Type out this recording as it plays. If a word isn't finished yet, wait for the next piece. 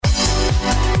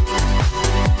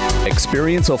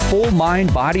Experience a full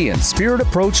mind, body, and spirit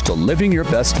approach to living your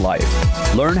best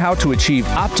life. Learn how to achieve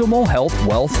optimal health,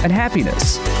 wealth, and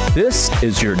happiness. This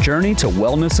is your journey to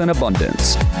wellness and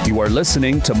abundance. You are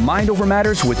listening to Mind Over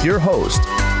Matters with your host,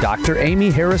 Dr. Amy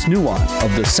Harris Nuwan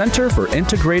of the Center for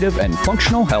Integrative and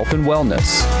Functional Health and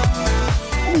Wellness.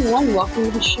 Hey everyone, welcome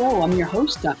to the show. I'm your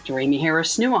host, Dr. Amy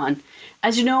Harris Nuwan.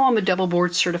 As you know, I'm a double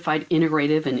board certified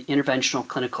integrative and interventional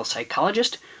clinical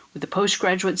psychologist with a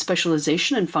postgraduate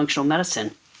specialization in functional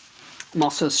medicine. I'm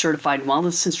also a certified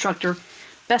wellness instructor,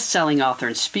 best-selling author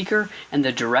and speaker, and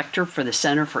the director for the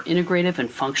Center for Integrative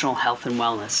and Functional Health and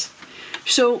Wellness.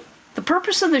 So the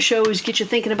purpose of the show is to get you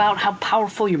thinking about how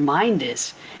powerful your mind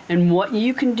is and what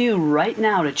you can do right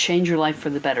now to change your life for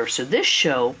the better. So this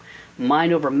show,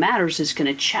 Mind Over Matters, is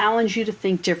going to challenge you to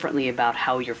think differently about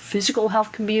how your physical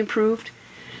health can be improved,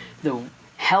 the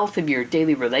health of your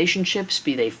daily relationships,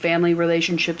 be they family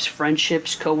relationships,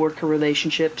 friendships, coworker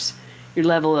relationships, your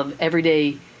level of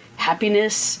everyday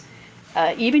happiness,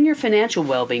 even your financial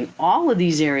well-being. All of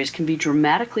these areas can be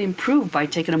dramatically improved by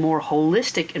taking a more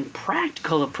holistic and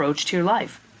practical approach to your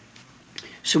life.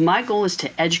 So my goal is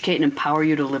to educate and empower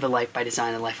you to live a life by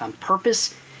design, a life on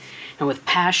purpose and with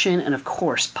passion and, of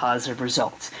course, positive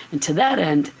results. And to that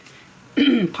end,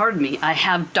 pardon me, I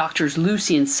have Doctors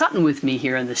Lucy and Sutton with me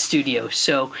here in the studio.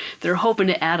 So they're hoping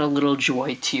to add a little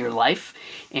joy to your life.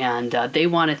 And they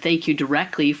want to thank you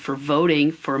directly for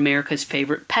voting for America's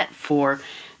favorite pet for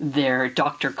their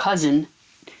doctor cousin,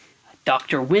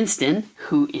 Dr. Winston,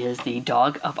 who is the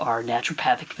dog of our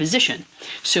naturopathic physician.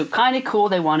 So kind of cool.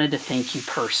 They wanted to thank you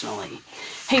personally.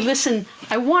 Hey, listen,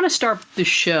 I want to start the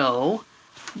show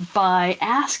by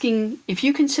asking if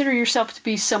you consider yourself to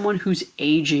be someone who's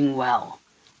aging well.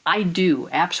 I do,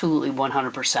 absolutely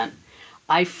 100%.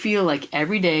 I feel like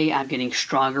every day I'm getting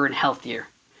stronger and healthier.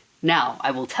 Now,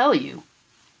 I will tell you,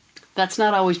 that's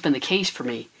not always been the case for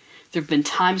me. There have been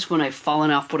times when I've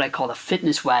fallen off what I call the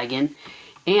fitness wagon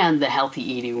and the healthy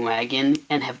eating wagon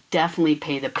and have definitely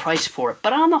paid the price for it.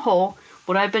 But on the whole,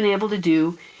 what I've been able to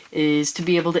do is to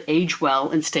be able to age well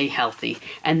and stay healthy.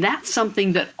 And that's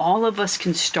something that all of us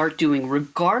can start doing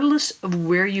regardless of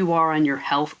where you are on your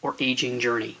health or aging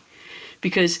journey.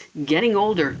 Because getting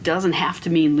older doesn't have to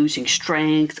mean losing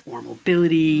strength or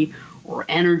mobility or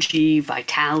energy,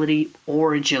 vitality,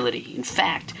 or agility. In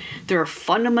fact, there are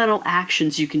fundamental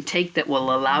actions you can take that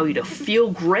will allow you to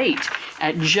feel great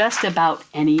at just about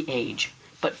any age.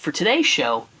 But for today's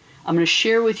show, I'm going to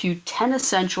share with you 10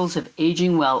 essentials of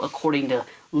aging well according to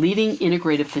leading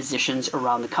integrative physicians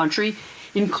around the country,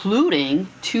 including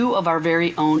two of our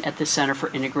very own at the Center for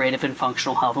Integrative and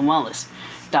Functional Health and Wellness,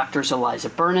 Drs. Eliza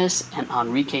Bernis and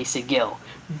Enrique Seguil.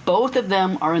 Both of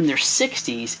them are in their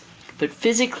 60s, but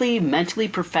physically, mentally,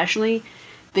 professionally,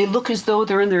 they look as though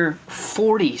they're in their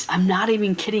 40s. I'm not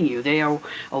even kidding you. They are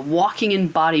a walking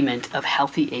embodiment of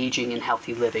healthy aging and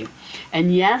healthy living.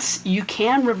 And yes, you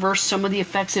can reverse some of the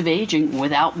effects of aging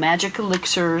without magic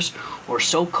elixirs or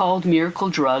so-called miracle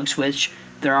drugs, which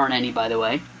there aren't any, by the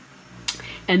way.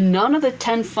 And none of the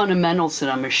 10 fundamentals that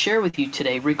I'm going to share with you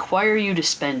today require you to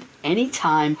spend any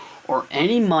time or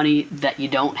any money that you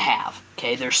don't have.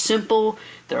 Okay, they're simple,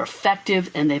 they're effective,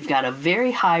 and they've got a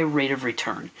very high rate of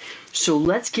return. So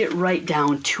let's get right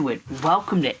down to it.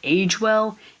 Welcome to Age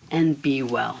Well and Be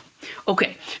Well.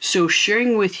 Okay, so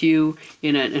sharing with you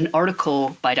in an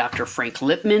article by Dr. Frank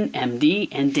Lipman, MD,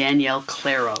 and Danielle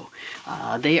Claro.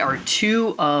 They are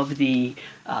two of the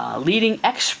leading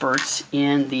experts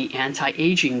in the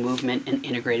anti-aging movement in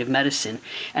integrative medicine.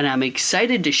 And I'm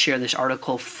excited to share this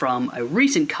article from a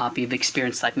recent copy of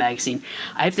Experience Life magazine.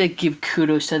 I have to give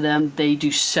kudos to them. They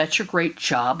do such a great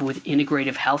job with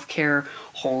integrative healthcare,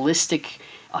 holistic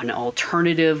and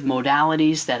alternative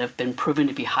modalities that have been proven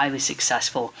to be highly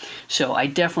successful. So I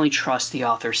definitely trust the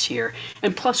authors here.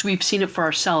 And plus, we've seen it for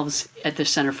ourselves at the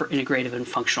Center for Integrative and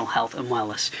Functional Health and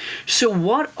Wellness. So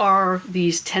what are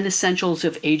these 10 essentials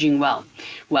of aging well?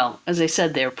 Well, as I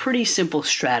said, they're pretty simple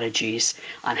strategies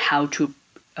on how to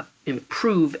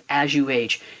improve as you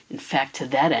age. In fact, to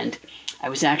that end, I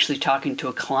was actually talking to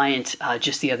a client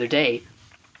just the other day.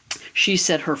 She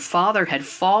said her father had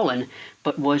fallen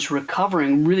but was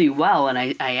recovering really well, and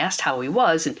I asked how he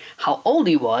was and how old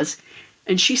he was,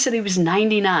 and she said he was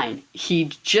 99.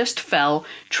 He just fell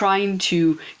trying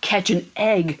to catch an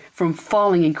egg from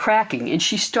falling and cracking, and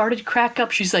she started to crack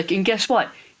up. She's like, and guess what?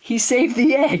 He saved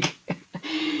the egg.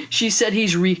 She said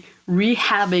he's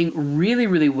rehabbing really,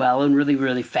 really well and really,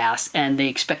 really fast, and they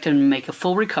expect him to make a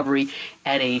full recovery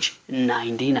at age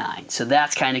 99. So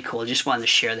that's kind of cool. Just wanted to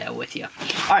share that with you.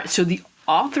 All right, so the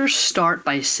authors start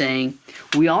by saying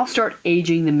we all start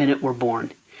aging the minute we're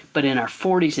born, but in our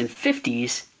 40s and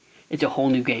 50s, it's a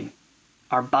whole new game.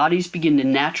 Our bodies begin to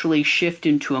naturally shift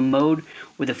into a mode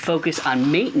with a focus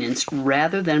on maintenance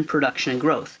rather than production and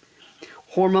growth.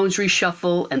 Hormones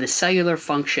reshuffle and the cellular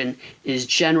function is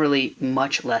generally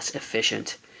much less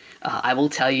efficient. I will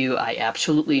tell you, I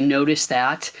absolutely notice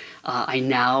that. I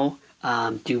now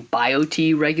do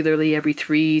BioT regularly every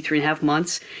 3.5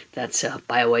 months. That's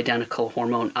bioidentical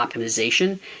hormone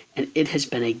optimization, and it has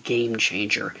been a game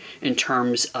changer in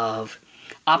terms of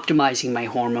optimizing my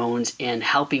hormones and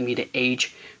helping me to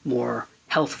age more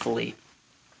healthfully.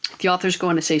 The author's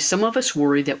going to say some of us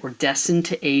worry that we're destined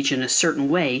to age in a certain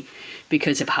way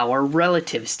because of how our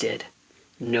relatives did.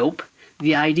 Nope.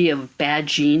 The idea of bad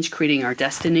genes creating our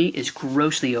destiny is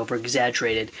grossly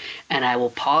over-exaggerated, and I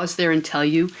will pause there and tell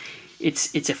you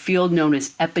it's a field known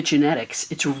as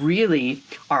epigenetics. It's really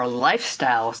our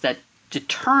lifestyles that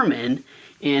determine,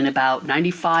 in about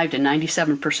 95 to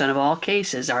 97% of all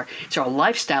cases, it's our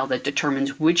lifestyle that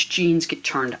determines which genes get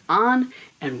turned on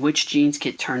and which genes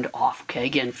get turned off. Okay,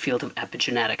 again, field of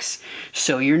epigenetics.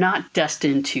 So you're not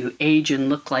destined to age and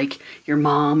look like your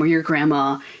mom or your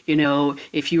grandma. You know,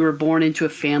 if you were born into a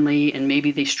family and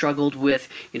maybe they struggled with,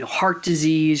 heart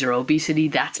disease or obesity,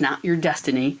 that's not your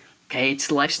destiny. Okay,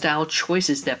 it's lifestyle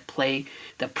choices that play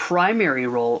the primary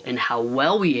role in how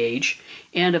well we age.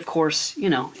 And of course,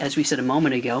 as we said a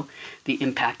moment ago, the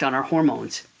impact on our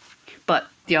hormones. But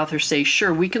the authors say,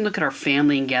 sure, we can look at our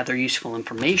family and gather useful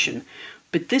information,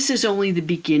 but this is only the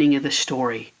beginning of the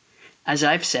story. As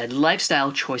I've said,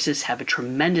 lifestyle choices have a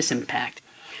tremendous impact.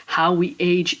 How we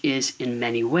age is, in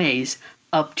many ways,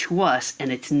 up to us,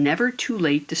 and it's never too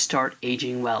late to start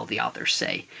aging well, the authors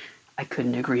say. I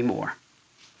couldn't agree more.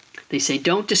 They say,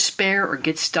 don't despair or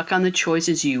get stuck on the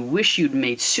choices you wish you'd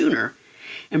made sooner.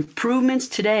 Improvements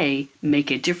today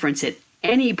make a difference at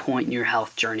any point in your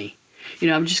health journey.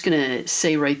 I'm just going to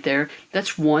say right there,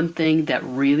 that's one thing that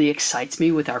really excites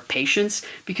me with our patients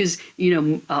because,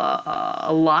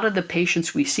 a lot of the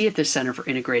patients we see at the Center for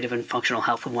Integrative and Functional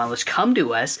Health and Wellness come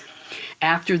to us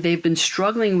after they've been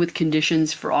struggling with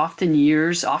conditions for often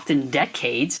years, often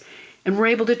decades, and we're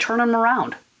able to turn them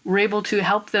around. We're able to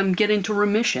help them get into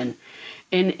remission.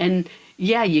 And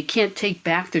yeah, you can't take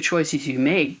back the choices you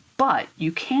made, but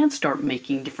you can start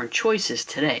making different choices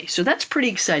today. So that's pretty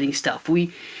exciting stuff.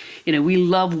 We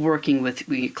love working with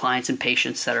clients and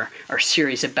patients that are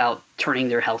serious about turning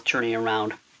their health journey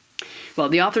around. Well,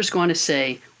 the author's going to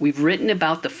say, we've written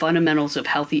about the fundamentals of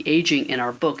healthy aging in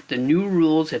our book, The New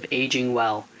Rules of Aging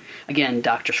Well. Again,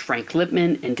 Drs. Frank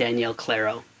Lipman and Danielle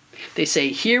Claro. They say,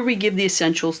 here we give the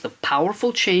essentials, the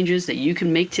powerful changes that you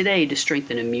can make today to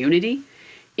strengthen immunity,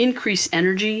 increase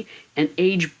energy, and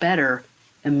age better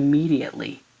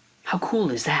immediately. How cool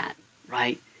is that,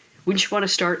 right? Wouldn't you want to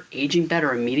start aging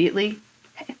better immediately?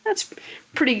 Hey, that's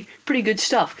pretty good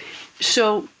stuff.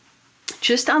 So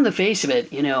just on the face of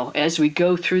it, as we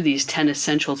go through these 10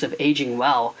 essentials of aging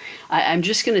well, I'm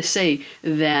just going to say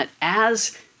that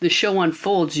as the show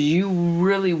unfolds, you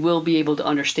really will be able to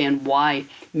understand why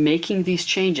making these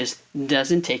changes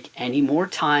doesn't take any more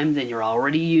time than you're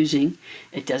already using.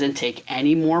 It doesn't take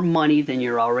any more money than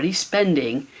you're already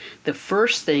spending. The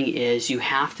first thing is you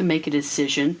have to make a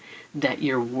decision that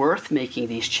you're worth making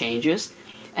these changes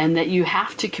and that you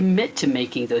have to commit to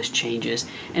making those changes.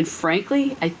 And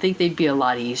frankly, I think they'd be a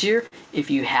lot easier if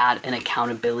you had an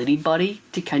accountability buddy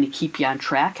to kind of keep you on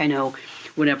track. I know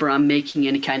whenever I'm making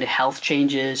any kind of health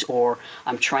changes or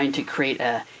I'm trying to create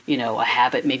a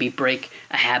habit, maybe break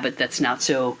a habit that's not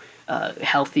so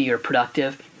healthy or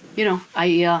productive,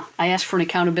 I ask for an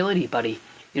accountability buddy.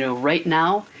 Right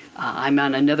now, I'm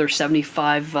on another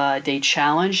 75-day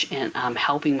challenge, and I'm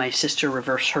helping my sister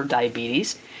reverse her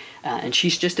diabetes, and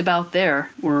she's just about there.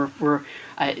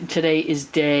 Today is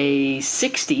day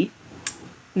 60.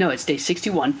 No, it's day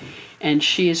 61, and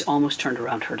she has almost turned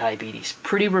around her diabetes.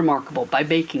 Pretty remarkable by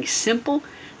making simple,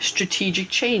 strategic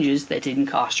changes that didn't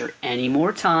cost her any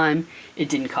more time. It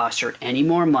didn't cost her any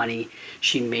more money.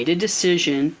 She made a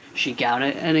decision. She got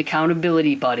an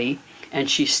accountability buddy. And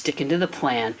she's sticking to the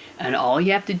plan. And all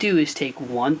you have to do is take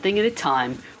one thing at a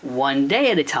time, one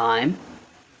day at a time,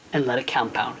 and let it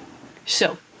compound.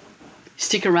 So,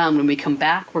 stick around. When we come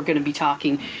back, we're going to be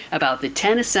talking about the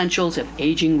 10 essentials of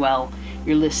aging well.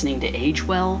 You're listening to Age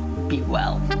Well, Be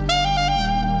Well.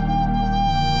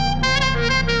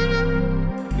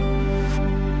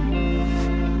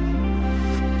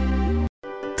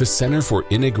 The Center for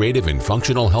Integrative and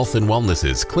Functional Health and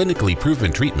Wellness's clinically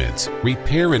proven treatments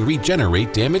repair and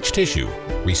regenerate damaged tissue,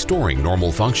 restoring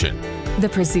normal function. The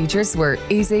procedures were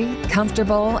easy,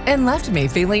 comfortable, and left me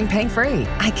feeling pain-free.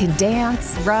 I can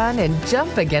dance, run, and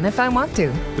jump again if I want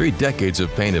to. 3 decades of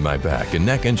pain in my back and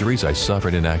neck injuries I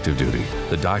suffered in active duty.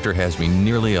 The doctor has me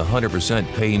nearly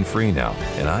 100% pain-free now,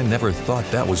 and I never thought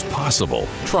that was possible.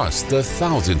 Trust the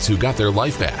thousands who got their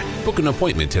life back. Book an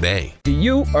appointment today. Do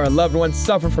you or a loved one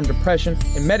suffer from depression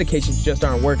and medications just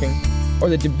aren't working? Or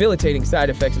the debilitating side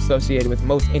effects associated with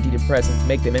most antidepressants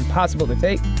make them impossible to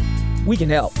take? We can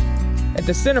help. At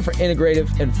the Center for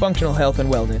Integrative and Functional Health and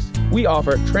Wellness, we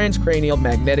offer transcranial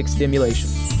magnetic stimulation,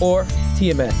 or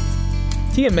TMS.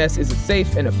 TMS is a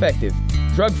safe and effective,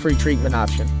 drug-free treatment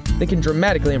option that can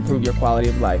dramatically improve your quality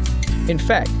of life. In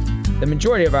fact, the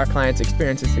majority of our clients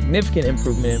experience a significant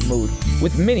improvement in mood,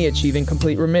 with many achieving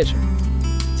complete remission.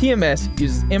 TMS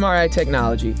uses MRI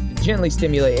technology to gently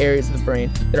stimulate areas of the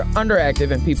brain that are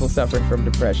underactive in people suffering from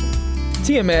depression.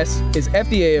 TMS is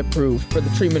FDA approved for the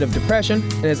treatment of depression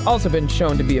and has also been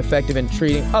shown to be effective in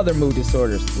treating other mood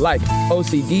disorders like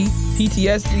OCD,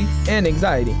 PTSD, and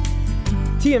anxiety.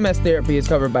 TMS therapy is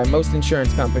covered by most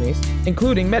insurance companies,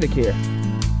 including Medicare.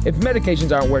 If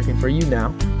medications aren't working for you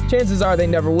now, chances are they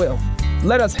never will.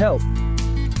 Let us help.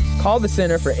 Call the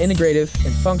Center for Integrative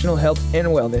and Functional Health and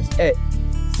Wellness at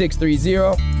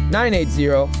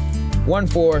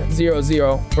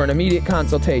 630-980-1400 for an immediate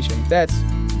consultation. That's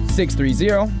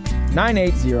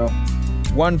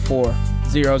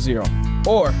 630-980-1400.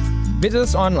 Or visit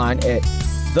us online at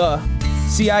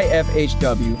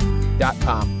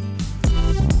thecifhw.com.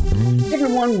 Hey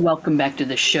everyone, welcome back to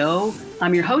the show.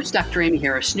 I'm your host, Dr. Amy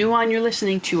Harris-Nuon. You're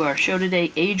listening to our show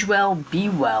today, Age Well, Be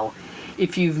Well.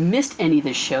 If you've missed any of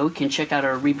the show, you can check out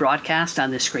our rebroadcast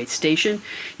on this great station.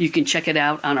 You can check it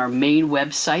out on our main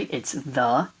website. It's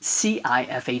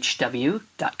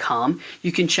thecifhw.com.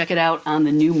 You can check it out on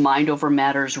the new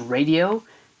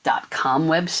mindovermattersradio.com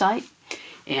website.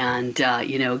 And,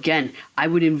 again, I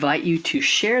would invite you to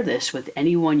share this with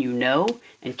anyone you know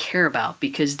and care about,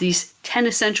 because these 10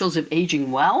 essentials of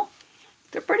aging well,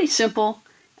 they're pretty simple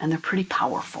and they're pretty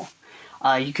powerful.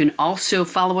 You can also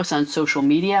follow us on social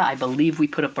media. I believe we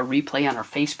put up a replay on our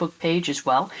Facebook page as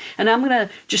well. And I'm going to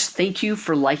just thank you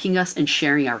for liking us and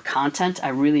sharing our content. I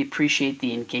really appreciate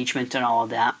the engagement and all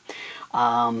of that.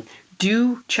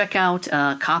 Do check out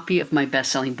a copy of my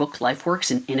best-selling book, LifeWorks,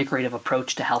 An Integrative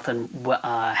Approach to Health and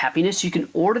Happiness. You can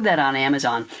order that on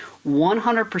Amazon.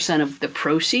 100% of the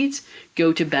proceeds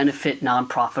go to benefit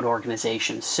nonprofit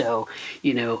organizations. So,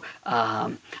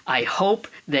 I hope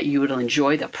that you will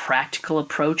enjoy the practical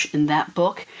approach in that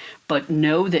book, but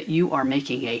know that you are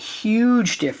making a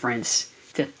huge difference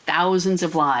to thousands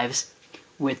of lives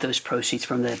with those proceeds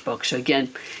from that book. So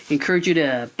again, encourage you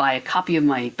to buy a copy of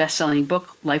my best-selling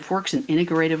book, LifeWorks, An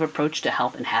Integrative Approach to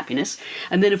Health and Happiness.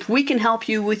 And then if we can help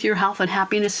you with your health and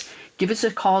happiness, give us a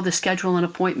call to schedule an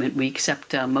appointment. We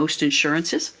accept most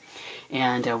insurances,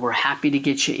 and we're happy to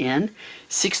get you in.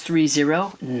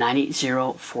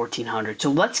 630-980-1400.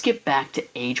 So let's get back to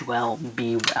Age Well,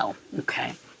 Be Well.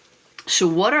 Okay. So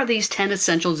what are these 10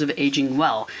 essentials of aging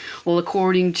well? Well,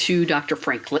 according to Dr.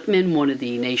 Frank Lipman, one of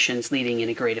the nation's leading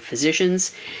integrative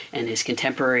physicians, and his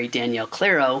contemporary Danielle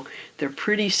Claro, they're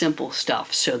pretty simple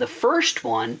stuff. So the first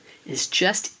one is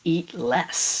just eat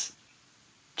less.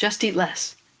 Just eat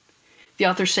less. The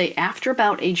authors say after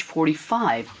about age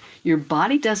 45, your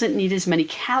body doesn't need as many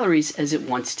calories as it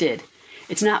once did.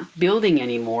 It's not building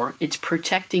anymore, it's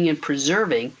protecting and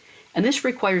preserving, and this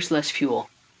requires less fuel.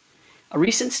 A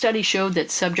recent study showed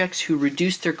that subjects who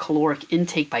reduced their caloric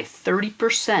intake by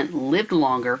 30% lived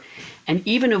longer and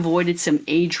even avoided some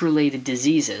age-related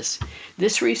diseases.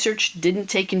 This research didn't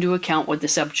take into account what the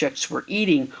subjects were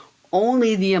eating,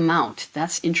 only the amount.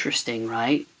 That's interesting,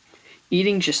 right?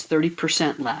 Eating just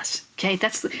 30% less. Okay,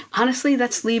 that's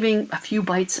leaving a few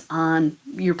bites on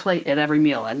your plate at every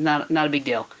meal, and not a big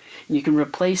deal. And you can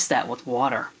replace that with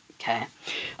water. Okay.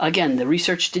 Again, the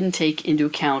research didn't take into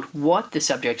account what the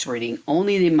subjects were eating,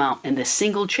 only the amount, and the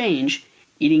single change,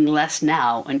 eating less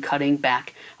now and cutting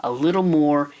back a little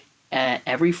more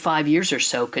every 5 years or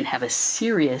so, can have a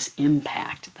serious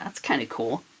impact. That's kind of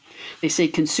cool. They say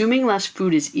consuming less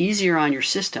food is easier on your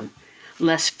system.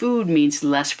 Less food means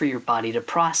less for your body to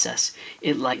process.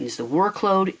 It lightens the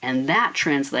workload, and that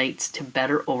translates to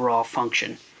better overall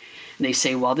function. And they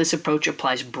say while this approach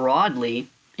applies broadly,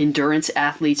 endurance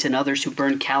athletes and others who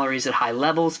burn calories at high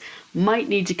levels might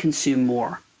need to consume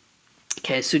more.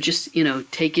 Okay, so just,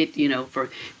 take it, for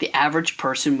the average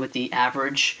person with the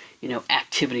average,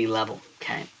 activity level.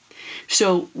 Okay.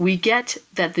 So we get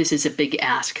that this is a big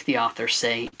ask, the authors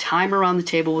say. Time around the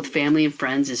table with family and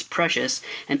friends is precious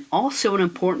and also an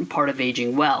important part of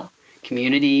aging well.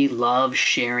 Community, love,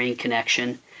 sharing,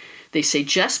 connection. They say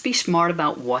just be smart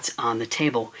about what's on the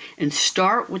table and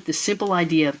start with the simple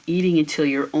idea of eating until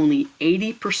you're only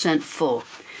 80% full.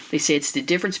 They say it's the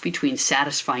difference between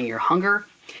satisfying your hunger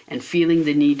and feeling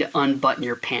the need to unbutton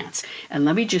your pants. And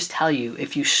let me just tell you,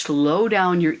 if you slow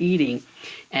down your eating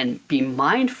and be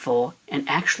mindful and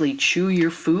actually chew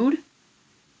your food,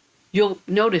 you'll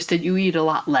notice that you eat a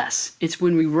lot less. It's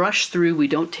when we rush through, we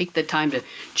don't take the time to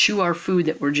chew our food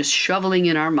that we're just shoveling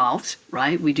in our mouths,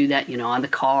 right? We do that, on the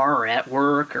car or at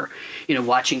work or,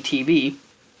 watching TV.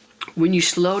 When you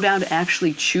slow down to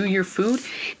actually chew your food,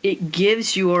 it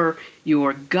gives your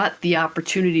gut the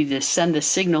opportunity to send a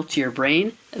signal to your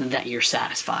brain that you're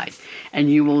satisfied. And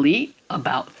you will eat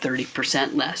about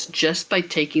 30% less just by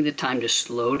taking the time to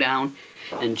slow down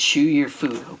and chew your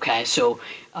food, okay? So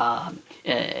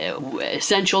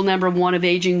essential number 1 of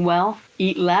aging well,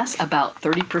 eat less, about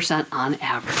 30% on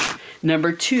average.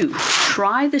 Number 2,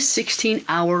 try the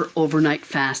 16-hour overnight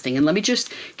fasting. And let me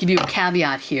just give you a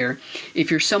caveat here.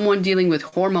 If you're someone dealing with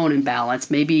hormone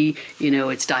imbalance, maybe,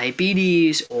 it's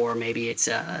diabetes, or maybe it's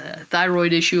a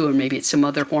thyroid issue, or maybe it's some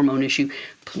other hormone issue,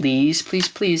 please, please,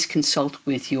 please consult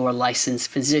with your licensed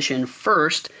physician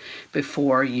first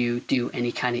before you do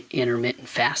any kind of intermittent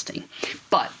fasting.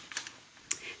 But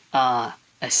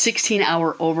a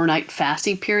 16-hour overnight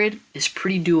fasting period is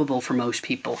pretty doable for most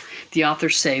people. The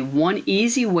authors say one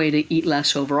easy way to eat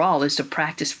less overall is to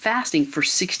practice fasting for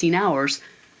 16 hours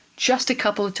just a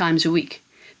couple of times a week.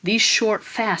 These short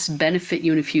fasts benefit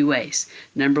you in a few ways.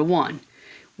 Number 1,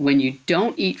 when you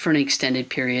don't eat for an extended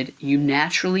period, you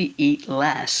naturally eat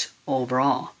less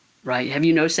overall, right? Have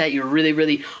you noticed that you're really,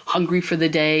 really hungry for the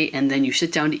day and then you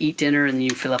sit down to eat dinner and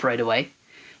you fill up right away?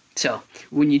 So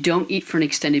when you don't eat for an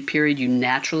extended period, you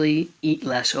naturally eat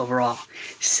less overall.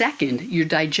 Second, your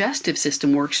digestive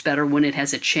system works better when it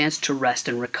has a chance to rest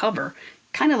and recover.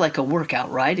 Kind of like a workout,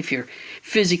 right? If you're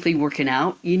physically working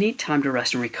out, you need time to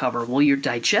rest and recover. Well, your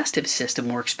digestive system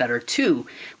works better too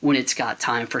when it's got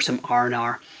time for some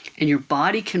R&R. And your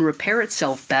body can repair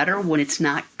itself better when it's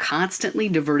not constantly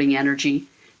diverting energy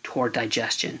toward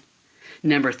digestion.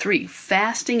 Number 3,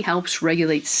 fasting helps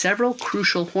regulate several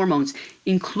crucial hormones,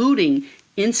 including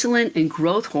insulin and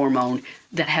growth hormone,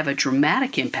 that have a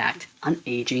dramatic impact on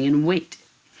aging and weight.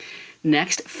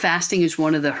 Next, fasting is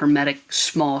one of the hermetic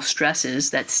small stresses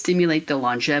that stimulate the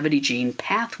longevity gene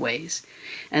pathways.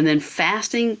 And then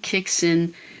fasting kicks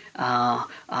in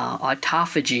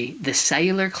autophagy, the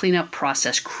cellular cleanup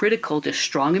process critical to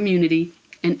strong immunity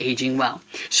and aging well.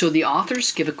 So the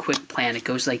authors give a quick plan. It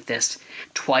goes like this.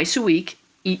 Twice a week,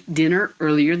 eat dinner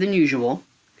earlier than usual.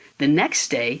 The next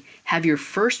day, have your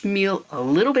first meal a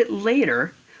little bit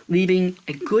later, leaving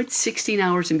a good 16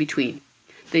 hours in between.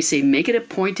 They say make it a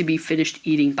point to be finished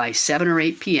eating by 7 or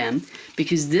 8 p.m.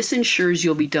 because this ensures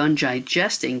you'll be done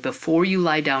digesting before you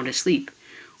lie down to sleep,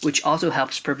 which also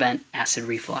helps prevent acid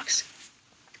reflux.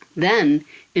 Then,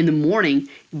 in the morning,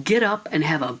 get up and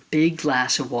have a big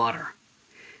glass of water.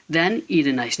 Then eat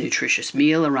a nice nutritious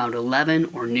meal around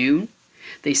 11 or noon.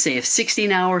 They say if 16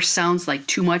 hours sounds like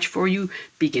too much for you,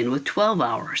 begin with 12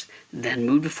 hours, then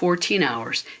move to 14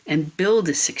 hours, and build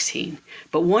to 16.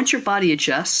 But once your body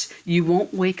adjusts, you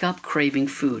won't wake up craving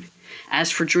food.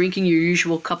 As for drinking your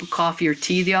usual cup of coffee or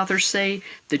tea, the authors say,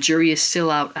 the jury is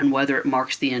still out on whether it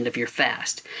marks the end of your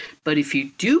fast. But if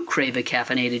you do crave a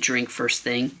caffeinated drink first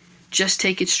thing, just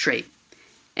take it straight.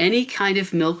 Any kind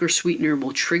of milk or sweetener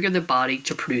will trigger the body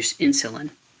to produce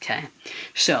insulin. Okay,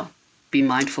 so be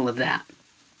mindful of that.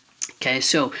 Okay,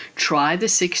 so try the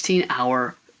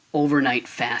 16-hour overnight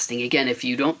fasting. Again, if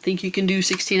you don't think you can do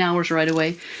 16 hours right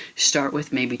away, start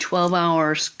with maybe 12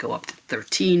 hours, go up to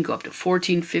 13, go up to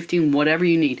 14, 15, whatever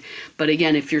you need. But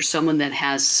again, if you're someone that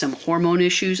has some hormone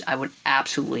issues, I would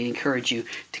absolutely encourage you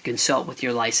to consult with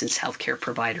your licensed healthcare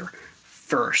provider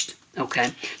first.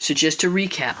 Okay, so just to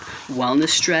recap, wellness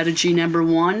strategy number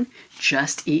 1,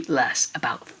 just eat less,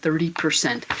 about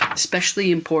 30%, especially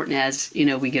important as,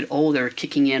 we get older,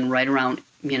 kicking in right around,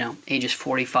 ages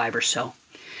 45 or so.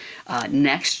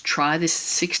 Next, try this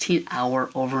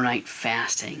 16-hour overnight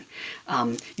fasting.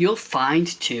 You'll find,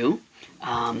 too,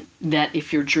 that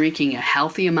if you're drinking a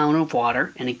healthy amount of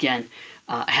water, and again,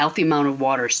 a healthy amount of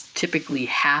water is typically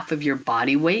half of your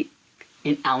body weight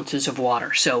in ounces of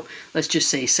water. So let's just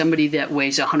say somebody that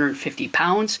weighs 150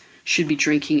 pounds should be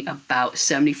drinking about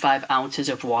 75 ounces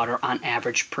of water on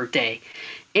average per day.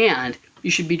 And you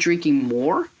should be drinking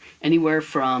more anywhere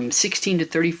from 16 to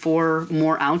 34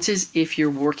 more ounces if you're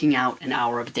working out an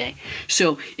hour a day.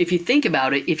 So if you think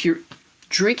about it, if you're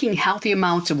drinking healthy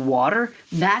amounts of water,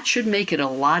 that should make it a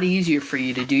lot easier for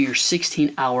you to do your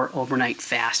 16-hour overnight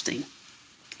fasting.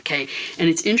 Okay, and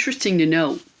it's interesting to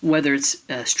note whether it's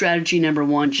strategy number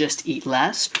 1, just eat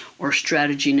less, or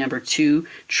strategy number 2,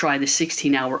 try the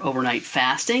 16-hour overnight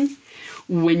fasting.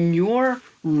 When you're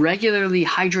regularly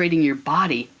hydrating your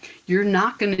body, you're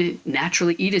not going to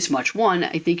naturally eat as much. 1,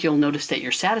 I think you'll notice that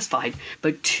you're satisfied,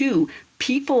 but 2,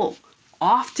 people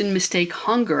often mistake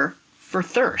hunger for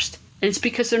thirst, and it's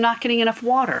because they're not getting enough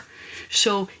water.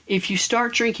 So if you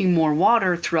start drinking more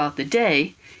water throughout the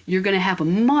day, you're going to have a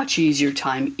much easier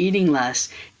time eating less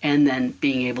and then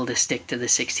being able to stick to the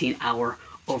 16-hour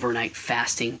overnight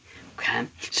fasting. Okay,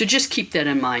 so just keep that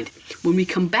in mind. When we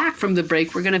come back from the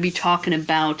break, we're going to be talking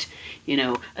about,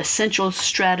 essential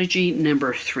strategy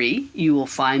number 3. You will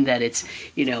find that it's,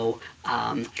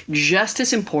 just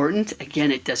as important.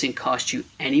 Again, it doesn't cost you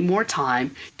any more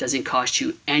time, doesn't cost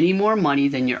you any more money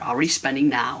than you're already spending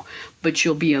now, but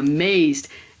you'll be amazed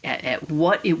at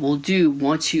what it will do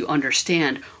once you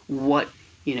understand what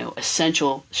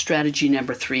essential strategy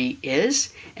number 3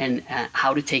 is and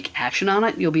how to take action on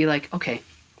it. You'll be like, okay,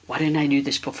 why didn't I do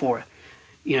this before?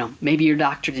 Maybe your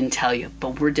doctor didn't tell you,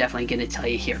 but we're definitely going to tell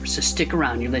you here. So stick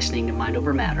around. You're listening to Mind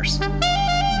Over Matters.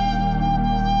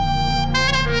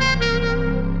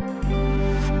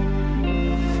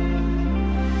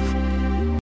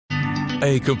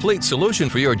 A complete solution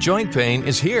for your joint pain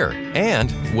is here,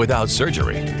 and without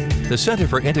surgery. The Center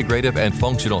for Integrative and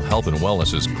Functional Health and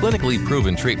Wellness's clinically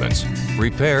proven treatments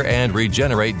repair and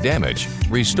regenerate damage,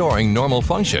 restoring normal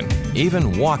function,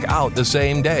 even walk out the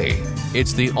same day.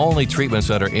 It's the only treatment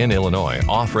center in Illinois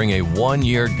offering a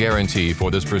 1-year guarantee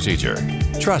for this procedure.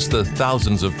 Trust the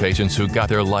thousands of patients who got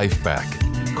their life back.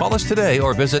 Call us today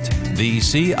or visit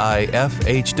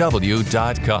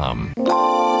thecifhw.com.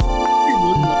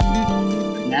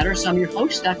 Matters. I'm your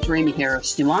host, Dr. Amy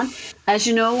Harris Nuon. As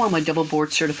you know, I'm a double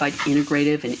board certified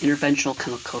integrative and interventional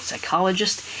clinical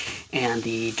psychologist and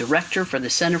the director for the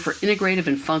Center for Integrative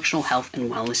and Functional Health and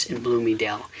Wellness in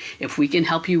Bloomingdale. If we can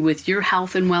help you with your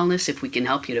health and wellness, if we can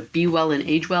help you to be well and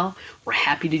age well, we're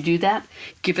happy to do that.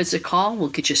 Give us a call. We'll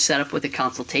get you set up with a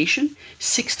consultation,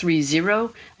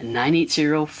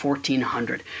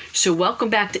 630-980-1400. So welcome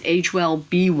back to Age Well,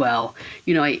 Be Well.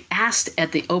 I asked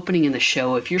at the opening of the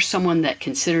show if you're someone that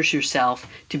considers yourself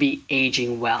to be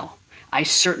aging well. I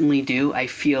certainly do. I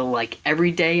feel like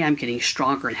every day I'm getting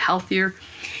stronger and healthier.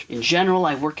 In general,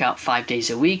 I work out 5 days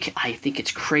a week. I think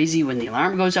it's crazy when the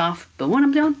alarm goes off, but when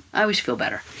I'm done, I always feel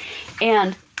better.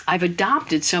 And I've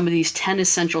adopted some of these 10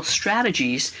 essential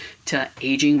strategies to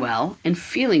aging well and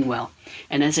feeling well.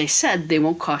 And as I said, they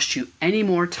won't cost you any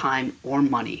more time or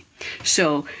money.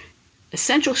 So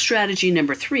essential strategy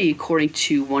number 3, according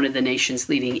to one of the nation's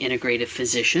leading integrative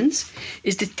physicians,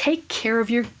 is to take care of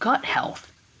your gut health.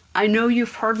 I know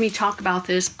you've heard me talk about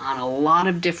this on a lot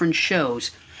of different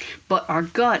shows, but our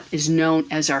gut is known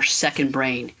as our second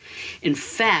brain. In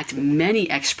fact, many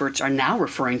experts are now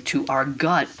referring to our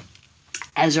gut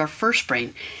as our first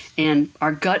brain, and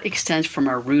our gut extends from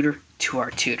our rooter to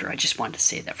our tutor. I just wanted to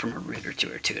say that, from our rooter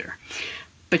to our tutor.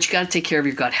 But you got to take care of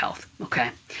your gut health,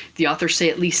 okay? The authors say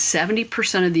at least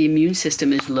 70% of the immune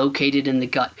system is located in the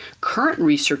gut. Current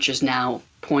research is now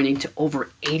pointing to over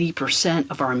 80%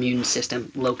 of our immune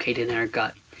system located in our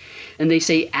gut. And they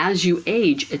say as you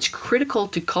age, it's critical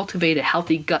to cultivate a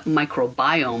healthy gut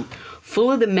microbiome full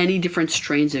of the many different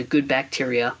strains of good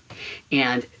bacteria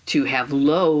and to have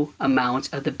low amounts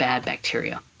of the bad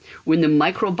bacteria. When the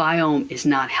microbiome is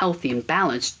not healthy and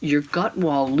balanced, your gut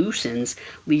wall loosens,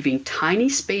 leaving tiny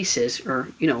spaces, or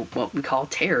what we call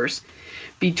tears,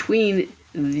 between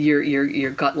your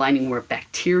gut lining where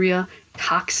bacteria,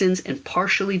 toxins, and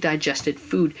partially digested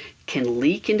food can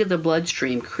leak into the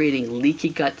bloodstream, creating leaky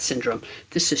gut syndrome.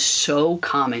 This is so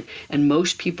common, and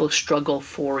most people struggle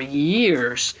for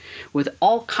years with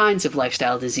all kinds of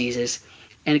lifestyle diseases,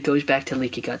 and it goes back to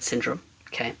leaky gut syndrome.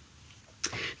 Okay.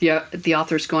 The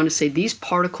author is going to say these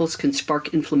particles can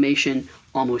spark inflammation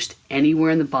almost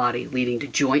anywhere in the body, leading to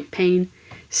joint pain,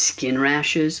 skin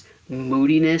rashes,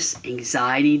 moodiness,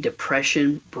 anxiety,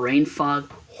 depression, brain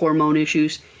fog, hormone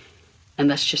issues, and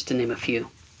that's just to name a few.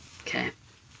 Okay,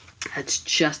 that's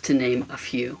just to name a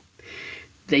few.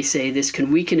 They say this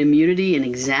can weaken immunity and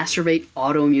exacerbate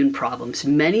autoimmune problems.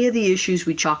 Many of the issues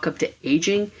we chalk up to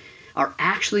aging are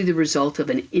actually the result of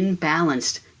an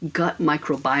imbalanced gut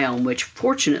microbiome, which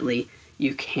fortunately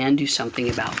you can do something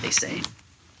about, they say.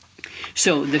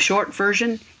 So the short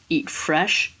version, eat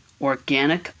fresh,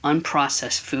 organic,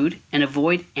 unprocessed food, and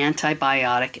avoid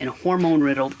antibiotic and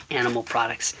hormone-riddled animal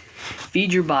products.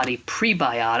 Feed your body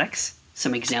prebiotics.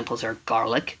 Some examples are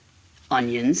garlic,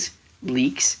 onions,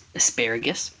 leeks,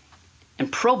 asparagus,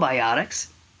 and probiotics,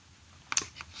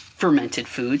 fermented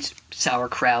foods,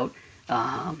 sauerkraut,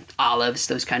 olives,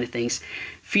 those kind of things.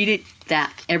 Feed it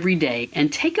that every day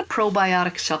and take a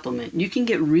probiotic supplement. You can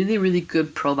get really, really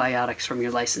good probiotics from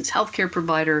your licensed healthcare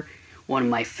provider. One of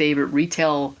my favorite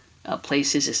retail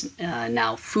places is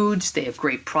Now Foods. They have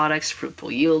great products,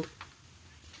 Fruitful Yield.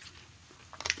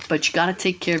 But you got to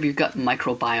take care of your gut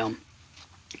microbiome.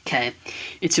 Okay,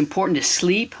 it's important to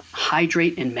sleep,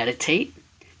 hydrate, and meditate.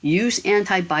 Use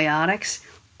antibiotics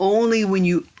only when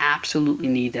you absolutely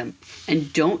need them.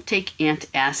 And don't take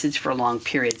antacids for long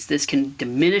periods. This can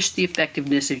diminish the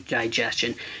effectiveness of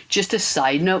digestion. Just a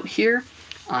side note here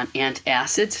on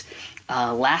antacids.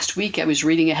 Last week I was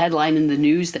reading a headline in the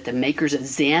news that the makers of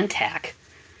Zantac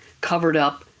covered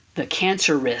up the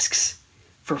cancer risks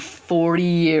for 40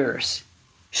 years.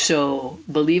 So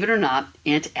believe it or not,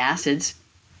 antacids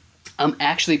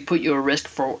actually put you at risk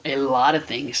for a lot of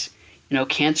things,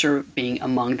 cancer being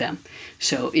among them.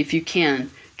 So if you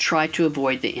can, try to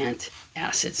avoid the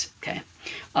antacids, okay?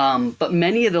 But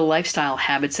many of the lifestyle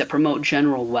habits that promote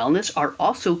general wellness are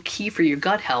also key for your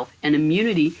gut health and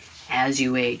immunity as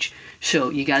you age. So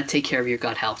you got to take care of your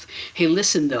gut health. Hey,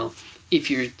 listen though,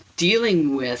 if you're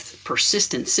dealing with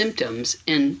persistent symptoms,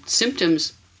 and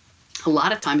symptoms a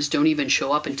lot of times don't even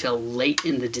show up until late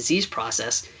in the disease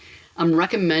process, I'm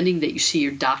recommending that you see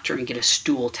your doctor and get a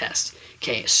stool test.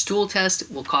 Okay, a stool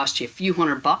test will cost you a few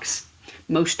 $100.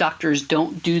 Most doctors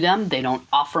don't do them. They don't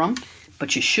offer them,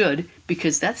 but you should,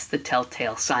 because that's the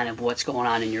telltale sign of what's going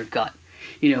on in your gut.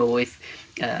 If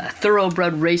a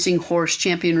thoroughbred racing horse,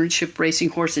 championship racing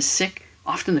horse is sick,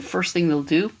 often the first thing they'll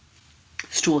do,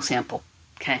 stool sample,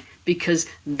 okay? Because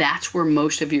that's where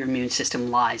most of your immune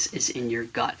system lies, is in your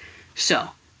gut. So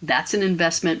that's an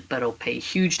investment, but it'll pay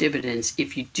huge dividends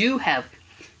if you do have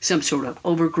some sort of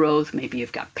overgrowth. Maybe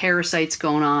you've got parasites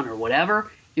going on or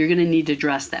whatever. You're going to need to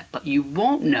address that, but you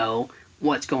won't know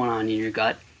what's going on in your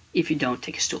gut if you don't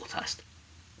take a stool test.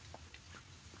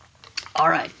 All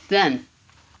right, then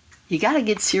you got to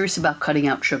get serious about cutting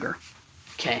out sugar.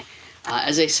 Okay,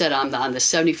 as I said, I'm on the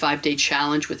 75-day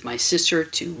challenge with my sister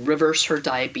to reverse her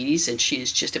diabetes, and she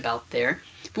is just about there.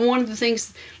 But one of the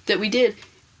things that we did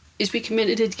is we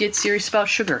committed to get serious about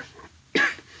sugar.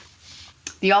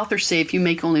 The authors say if you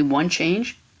make only one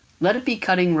change, let it be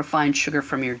cutting refined sugar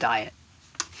from your diet.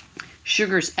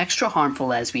 Sugar is extra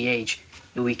harmful as we age.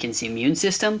 It weakens the immune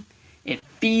system. It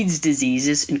feeds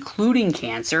diseases, including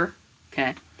cancer.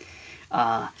 Okay,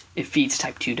 it feeds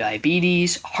type 2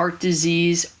 diabetes, heart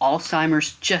disease,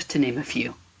 Alzheimer's, just to name a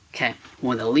few. Okay,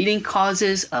 one of the leading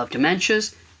causes of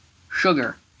dementias,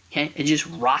 sugar. Okay, it just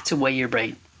rots away your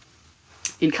brain.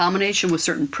 In combination with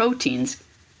certain proteins,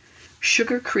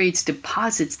 sugar creates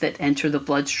deposits that enter the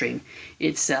bloodstream.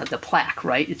 It's the plaque,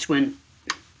 right? It's when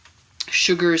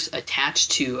sugars attach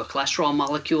to a cholesterol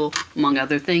molecule, among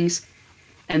other things,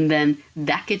 and then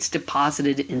that gets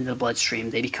deposited in the bloodstream.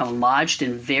 They become lodged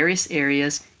in various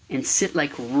areas and sit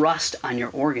like rust on your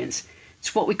organs.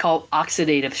 It's what we call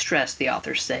oxidative stress, the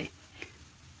authors say.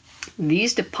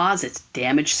 These deposits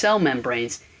damage cell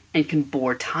membranes and can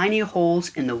bore tiny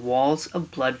holes in the walls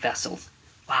of blood vessels.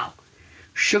 Wow.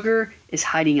 Sugar is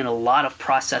hiding in a lot of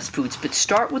processed foods, but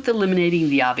start with eliminating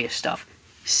the obvious stuff.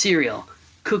 Cereal,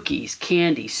 cookies,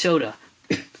 candy, soda.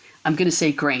 I'm going to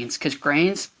say grains, because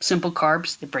grains, simple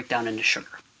carbs, they break down into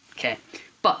sugar. Okay,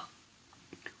 but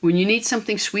when you need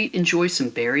something sweet, enjoy some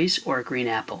berries or a green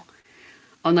apple.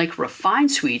 Unlike refined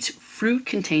sweets, fruit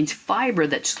contains fiber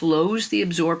that slows the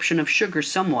absorption of sugar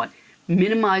somewhat,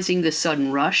 minimizing the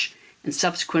sudden rush and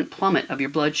subsequent plummet of your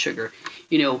blood sugar.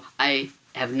 I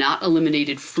have not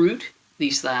eliminated fruit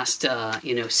these last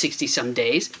 60-some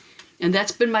days. And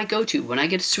that's been my go-to. When I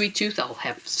get a sweet tooth, I'll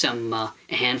have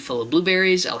a handful of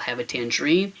blueberries, I'll have a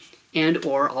tangerine,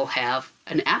 or I'll have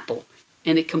an apple.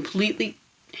 And it completely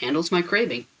handles my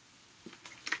craving.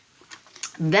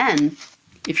 Then,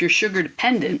 if you're sugar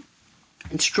dependent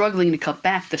and struggling to cut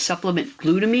back, the supplement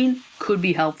glutamine could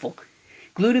be helpful.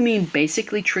 Glutamine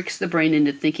basically tricks the brain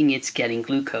into thinking it's getting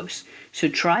glucose. So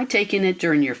try taking it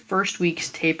during your first week's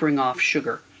tapering off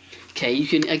sugar. Okay,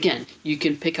 you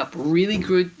can pick up really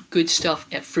good stuff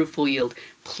at Fruitful Yield.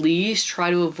 Please try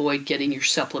to avoid getting your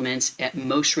supplements at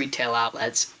most retail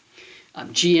outlets.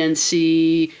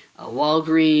 GNC,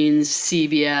 Walgreens,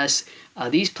 CVS,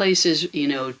 these places,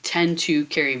 tend to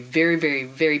carry very, very,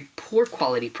 very poor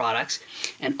quality products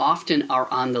and often are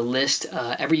on the list.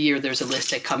 Every year there's a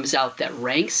list that comes out that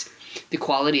ranks the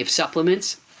quality of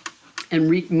supplements,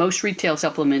 and most retail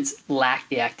supplements lack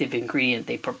the active ingredient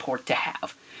they purport to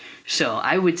have. So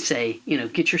I would say,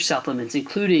 get your supplements,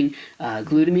 including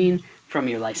glutamine, from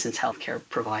your licensed healthcare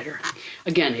provider.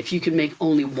 Again, if you can make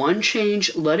only one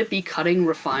change, let it be cutting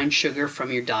refined sugar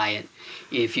from your diet.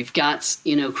 If you've got,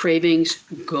 cravings,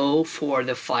 go for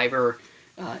the fiber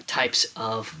types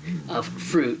of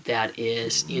fruit. That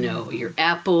is, your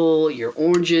apple, your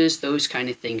oranges, those kind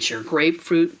of things, your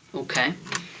grapefruit, okay?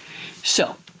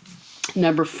 So,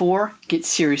 number 4, get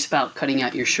serious about cutting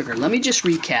out your sugar. Let me just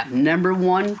recap. Number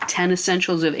 1, 10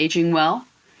 essentials of aging well.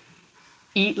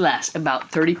 Eat less, about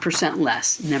 30%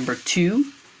 less. Number 2,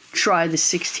 try the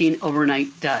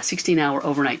 16-hour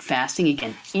overnight fasting.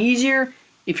 Again, easier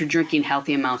if you're drinking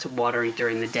healthy amounts of water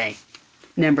during the day.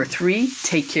 Number 3,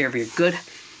 take care of your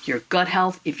gut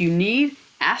health. If you need,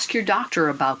 ask your doctor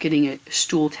about getting a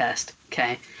stool test,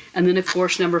 okay? And then, of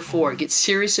course, number 4, get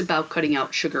serious about cutting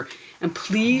out sugar. And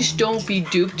please don't be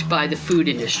duped by the food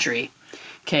industry,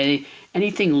 okay?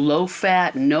 Anything low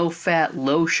fat, low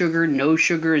sugar, no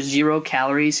sugar, 0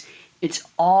 calories, it's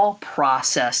all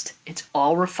processed, it's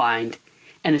all refined,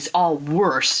 and it's all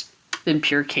worse than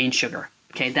pure cane sugar.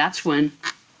 Okay, that's when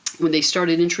they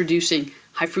started introducing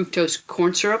high fructose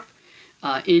corn syrup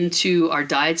into our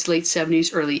diets, late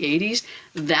 70s, early 80s.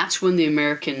 That's when the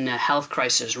American health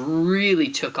crisis really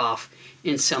took off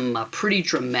in some pretty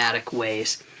dramatic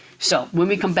ways. So when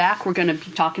we come back, we're going to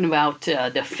be talking about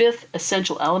the 5th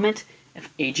essential element of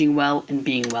aging well and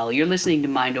being well. You're listening to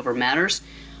Mind Over Matters.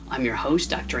 I'm your host,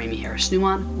 Dr. Amy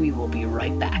Harris-Nuon. We will be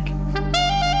right back.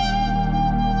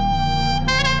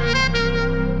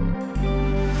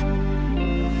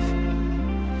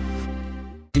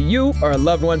 Do you or a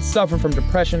loved one suffer from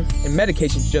depression and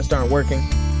medications just aren't working,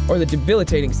 or the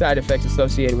debilitating side effects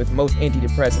associated with most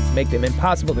antidepressants make them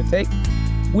impossible to take?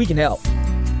 We can help.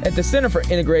 At the Center for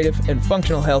Integrative and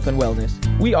Functional Health and Wellness,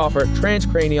 we offer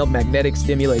transcranial magnetic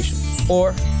stimulation,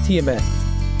 or TMS.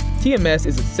 TMS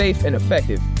is a safe and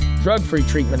effective, drug-free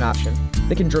treatment option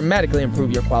that can dramatically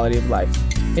improve your quality of life.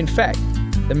 In fact,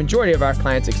 the majority of our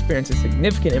clients experience a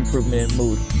significant improvement in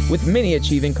mood, with many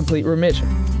achieving complete remission.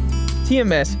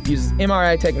 TMS uses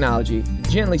MRI technology to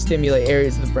gently stimulate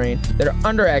areas of the brain that are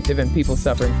underactive in people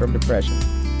suffering from depression.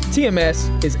 TMS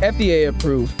is FDA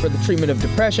approved for the treatment of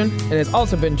depression and has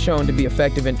also been shown to be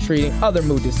effective in treating other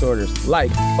mood disorders like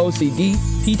OCD,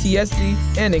 PTSD,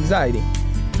 and anxiety.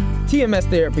 TMS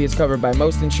therapy is covered by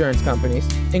most insurance companies,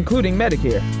 including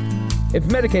Medicare. If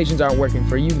medications aren't working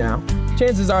for you now,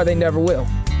 chances are they never will.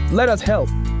 Let us help.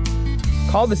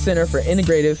 Call the Center for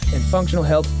Integrative and Functional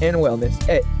Health and Wellness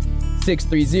at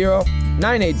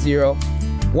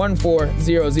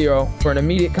 630-980-1400 for an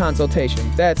immediate consultation.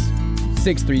 That's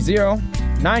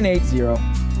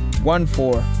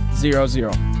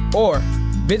 630-980-1400. Or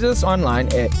visit us online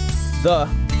at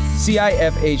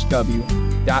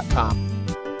thecifhw.com.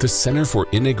 The Center for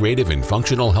Integrative and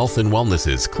Functional Health and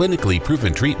Wellness's clinically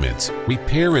proven treatments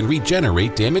repair and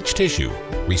regenerate damaged tissue,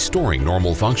 restoring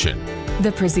normal function.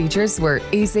 The procedures were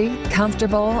easy,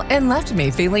 comfortable, and left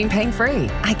me feeling pain-free.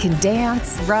 I can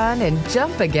dance, run, and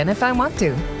jump again if I want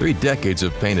to. 3 decades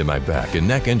of pain in my back and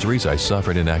neck injuries I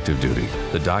suffered in active duty.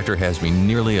 The doctor has me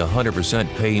nearly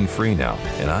 100% pain-free now,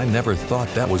 and I never thought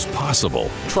that was possible.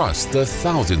 Trust the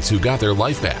thousands who got their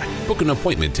life back. Book an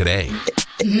appointment today.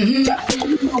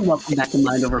 Welcome back to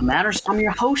Mind Over Matters. I'm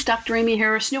your host, Dr. Amy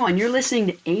Harris-Nuon. You're listening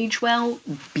to Age Well,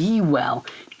 Be Well.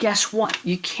 Guess what?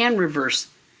 You can reverse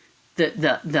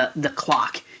the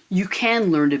clock. You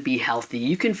can learn to be healthy.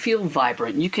 You can feel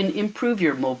vibrant. You can improve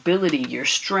your mobility, your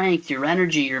strength, your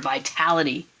energy, your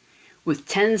vitality with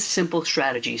 10 simple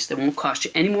strategies that won't cost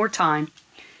you any more time.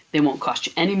 They won't cost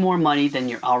you any more money than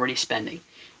you're already spending.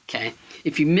 Okay?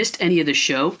 If you missed any of the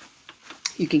show,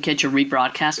 you can catch a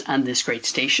rebroadcast on this great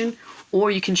station, or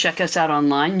you can check us out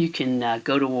online. You can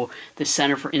go to the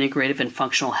Center for Integrative and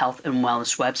Functional Health and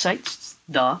Wellness website,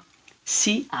 the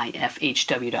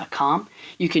CIFHW.com.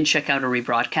 You can check out a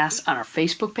rebroadcast on our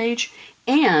Facebook page,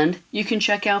 and you can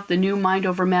check out the new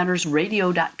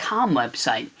MindOverMattersRadio.com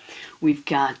website. We've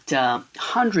got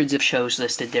hundreds of shows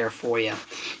listed there for you.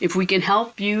 If we can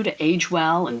help you to age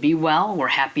well and be well, we're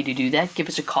happy to do that. Give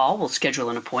us a call. We'll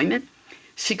schedule an appointment.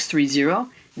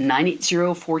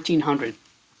 630-980-1400.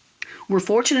 We're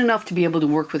fortunate enough to be able to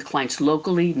work with clients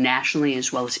locally, nationally,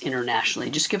 as well as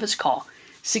internationally. Just give us a call.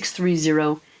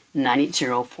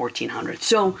 630-980-1400.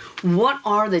 So what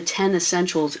are the 10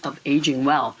 essentials of aging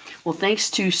well? Well,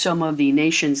 thanks to some of the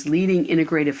nation's leading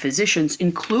integrative physicians,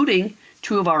 including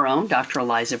 2 of our own, Dr.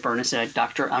 Eliza Burness and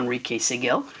Dr. Enrique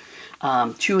Seguil,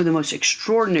 2 of the most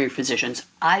extraordinary physicians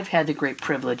I've had the great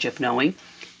privilege of knowing,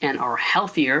 and are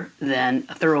healthier than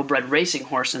a thoroughbred racing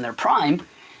horse in their prime,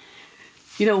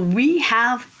 we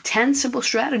have 10 simple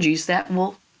strategies that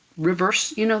will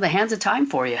reverse, the hands of time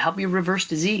for you, help you reverse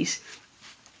disease.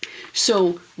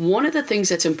 So one of the things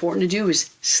that's important to do is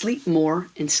sleep more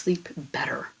and sleep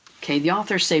better. Okay, the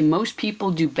authors say most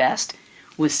people do best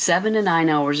with 7 to 9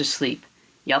 hours of sleep.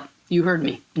 Yep, you heard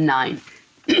me, 9.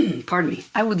 Pardon me,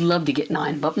 I would love to get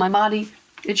 9, but my body,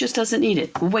 it just doesn't need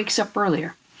it. It wakes up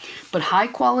earlier. But high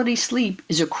quality sleep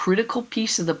is a critical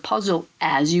piece of the puzzle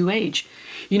as you age.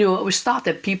 It was thought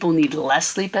that people need less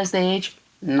sleep as they age.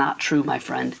 Not true, my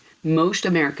friend. Most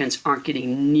Americans aren't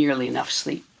getting nearly enough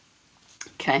sleep.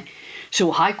 Okay,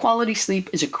 so high quality sleep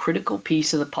is a critical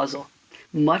piece of the puzzle.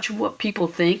 Much of what people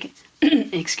think,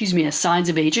 as signs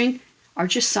of aging are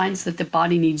just signs that the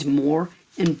body needs more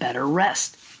and better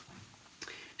rest.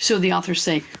 So the authors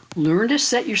say, learn to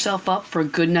set yourself up for a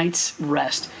good night's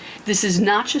rest. This is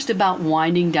not just about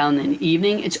winding down in the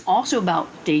evening, it's also about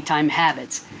daytime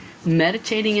habits.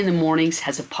 Meditating in the mornings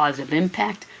has a positive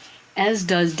impact, as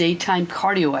does daytime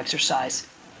cardio exercise.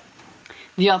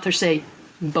 The authors say,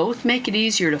 both make it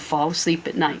easier to fall asleep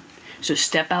at night. So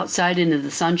step outside into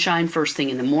the sunshine first thing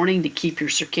in the morning to keep your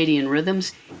circadian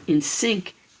rhythms in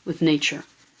sync with nature.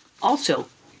 Also,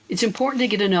 it's important to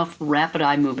get enough rapid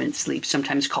eye movement sleep,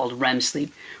 sometimes called REM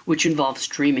sleep, which involves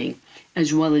dreaming,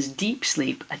 as well as deep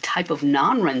sleep, a type of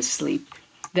non-REM sleep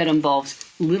that involves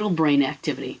little brain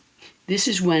activity. This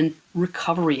is when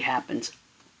recovery happens.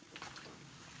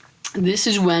 This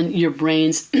is when your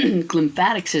brain's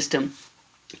lymphatic system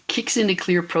kicks in to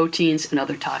clear proteins and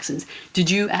other toxins.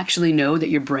 Did you actually know that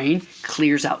your brain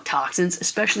clears out toxins,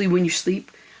 especially when you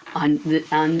sleep on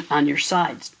your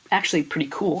sides? Actually pretty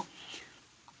cool.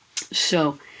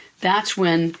 So that's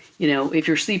when, if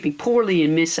you're sleeping poorly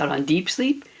and miss out on deep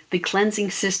sleep, the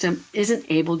cleansing system isn't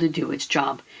able to do its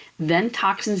job. Then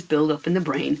toxins build up in the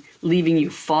brain, leaving you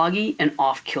foggy and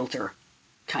off kilter.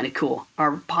 Kind of cool.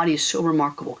 Our body is so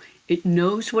remarkable. It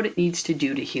knows what it needs to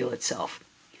do to heal itself.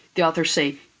 The authors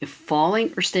say, if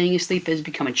falling or staying asleep has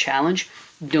become a challenge,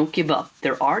 don't give up.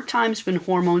 There are times when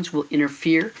hormones will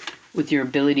interfere with your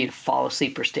ability to fall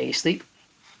asleep or stay asleep.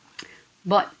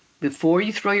 But before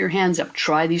you throw your hands up,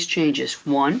 try these changes.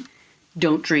 1,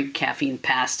 don't drink caffeine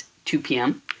past 2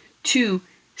 p.m. 2,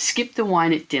 skip the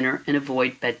wine at dinner and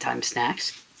avoid bedtime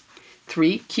snacks.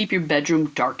 3, keep your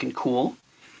bedroom dark and cool.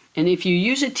 And if you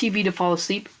use a TV to fall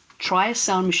asleep, try a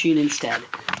sound machine instead.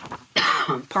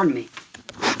 Pardon me.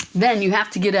 Then you have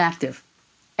to get active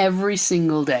every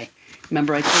single day.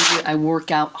 Remember, I told you I work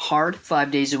out hard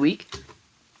 5 days a week.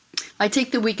 I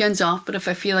take the weekends off, but if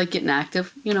I feel like getting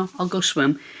active, I'll go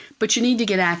swim. But you need to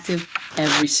get active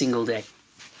every single day.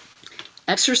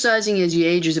 Exercising as you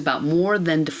age is about more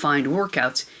than defined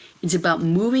workouts. It's about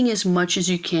moving as much as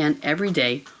you can every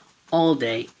day, all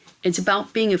day. It's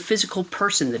about being a physical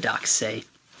person, the docs say.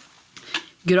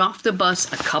 Get off the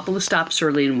bus a couple of stops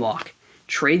early and walk.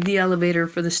 Trade the elevator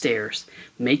for the stairs.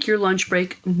 Make your lunch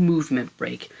break a movement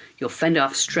break. You'll fend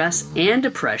off stress and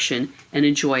depression and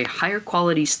enjoy higher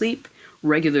quality sleep,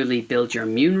 regularly build your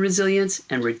immune resilience,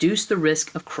 and reduce the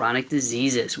risk of chronic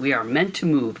diseases. We are meant to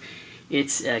move.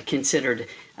 It's considered,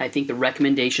 I think the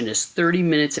recommendation is 30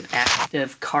 minutes of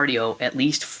active cardio at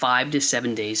least 5 to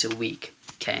 7 days a week.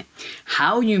 Okay.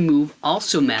 How you move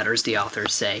also matters, the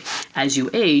authors say. As you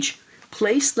age,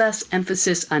 place less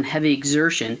emphasis on heavy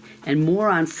exertion and more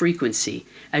on frequency.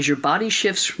 As your body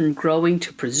shifts from growing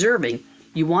to preserving,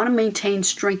 you want to maintain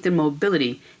strength and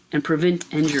mobility and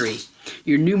prevent injury.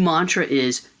 Your new mantra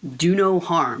is do no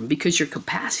harm because your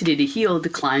capacity to heal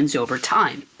declines over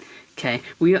time. Okay,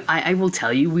 I will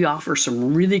tell you, we offer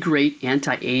some really great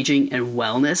anti-aging and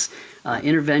wellness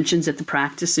interventions at the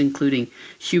practice, including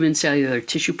human cellular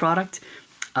tissue product,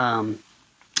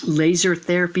 laser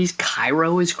therapies.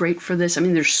 Chiro is great for this. I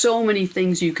mean, there's so many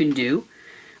things you can do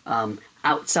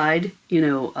outside,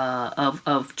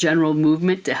 of general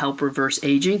movement to help reverse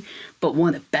aging. But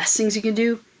one of the best things you can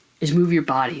do is move your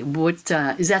body. What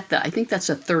is that? I think that's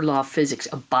the third law of physics.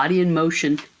 A body in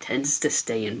motion tends to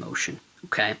stay in motion.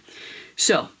 Okay,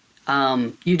 so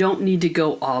you don't need to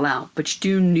go all out, but you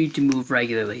do need to move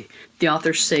regularly. The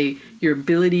authors say your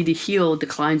ability to heal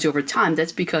declines over time.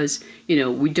 That's because,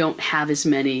 we don't have as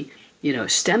many,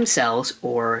 stem cells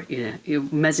or,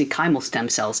 mesenchymal stem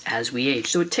cells as we age.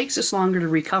 So it takes us longer to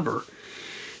recover.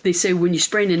 They say when you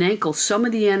sprain an ankle, some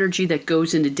of the energy that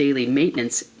goes into daily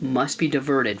maintenance must be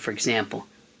diverted. For example,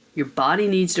 your body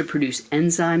needs to produce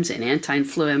enzymes and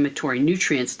anti-inflammatory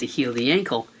nutrients to heal the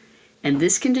ankle, and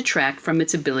this can detract from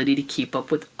its ability to keep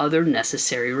up with other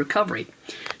necessary recovery.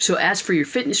 So as for your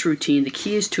fitness routine, the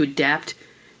key is to adapt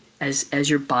as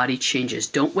your body changes.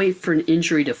 Don't wait for an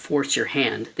injury to force your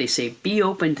hand. They say be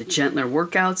open to gentler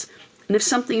workouts, and if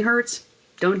something hurts,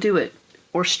 don't do it.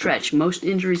 Or stretch. Most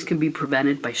injuries can be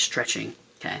prevented by stretching.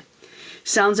 Okay.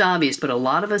 Sounds obvious, but a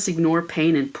lot of us ignore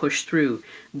pain and push through.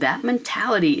 That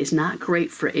mentality is not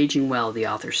great for aging well, the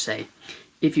authors say.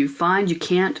 If you find you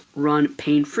can't run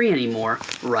pain-free anymore,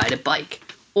 ride a bike.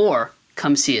 Or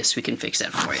come see us, we can fix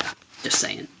that for you. Just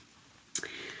saying.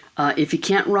 If you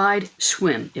can't ride,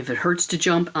 swim. If it hurts to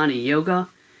jump on a yoga,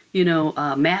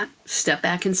 mat, step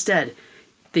back instead.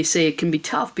 They say it can be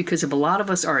tough because a lot of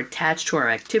us are attached to our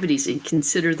activities and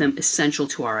consider them essential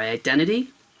to our identity.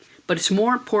 But it's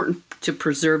more important to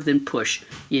preserve than push.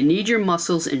 You need your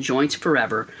muscles and joints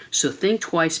forever, so think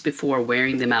twice before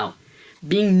wearing them out.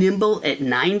 Being nimble at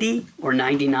 90 or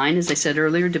 99, as I said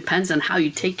earlier, depends on how you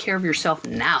take care of yourself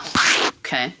now.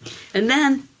 Okay? And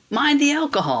then, mind the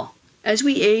alcohol. As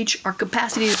we age, our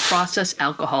capacity to process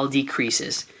alcohol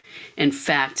decreases. In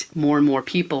fact, more and more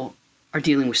people are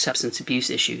dealing with substance abuse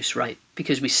issues, right?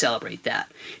 Because we celebrate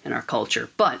that in our culture.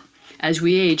 But as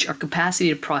we age, our capacity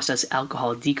to process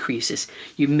alcohol decreases.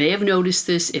 You may have noticed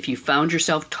this if you found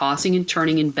yourself tossing and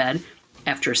turning in bed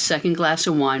after a second glass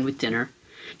of wine with dinner.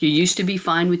 You used to be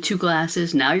fine with 2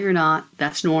 glasses, now you're not.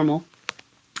 That's normal.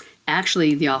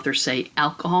 Actually, the authors say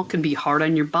alcohol can be hard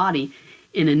on your body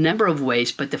in a number of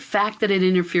ways, but the fact that it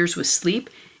interferes with sleep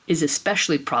is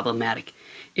especially problematic.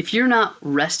 If you're not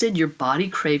rested, your body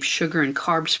craves sugar and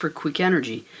carbs for quick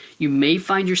energy. You may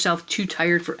find yourself too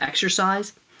tired for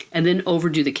exercise and then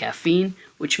overdo the caffeine,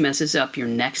 which messes up your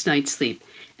next night's sleep.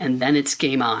 And then it's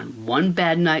game on. One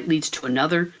bad night leads to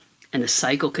another, and the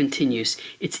cycle continues.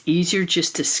 It's easier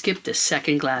just to skip the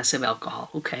second glass of alcohol,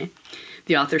 okay?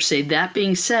 The authors say, that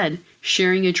being said,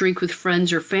 sharing a drink with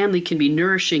friends or family can be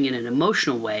nourishing in an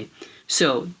emotional way.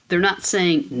 So they're not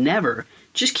saying never,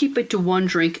 just keep it to 1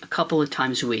 drink a couple of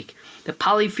times a week. The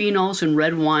polyphenols in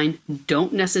red wine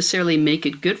don't necessarily make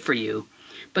it good for you,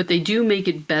 but they do make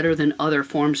it better than other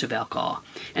forms of alcohol.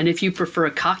 And if you prefer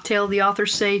a cocktail, the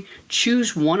authors say,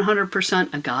 choose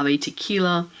 100% agave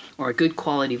tequila or a good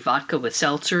quality vodka with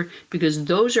seltzer, because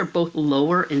those are both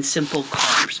lower in simple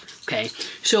carbs. Okay,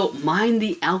 so mind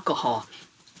the alcohol.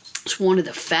 It's one of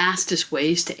the fastest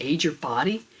ways to age your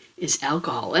body is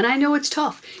alcohol. And I know it's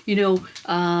tough.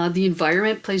 The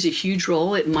environment plays a huge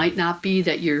role. It might not be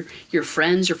that your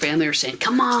friends or family are saying,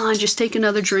 come on, just take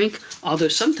another drink. Although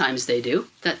sometimes they do.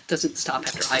 That doesn't stop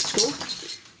after high school.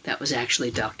 That was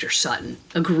actually Dr. Sutton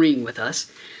agreeing with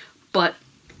us. But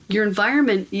your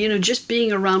environment, just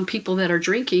being around people that are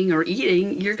drinking or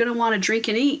eating, you're going to want to drink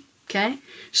and eat. Okay?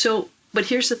 So, but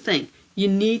here's the thing. You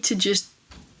need to just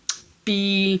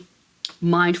be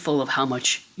mindful of how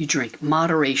much you drink.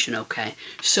 Moderation, okay?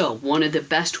 So one of the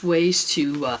best ways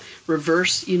to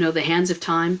reverse, the hands of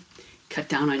time, cut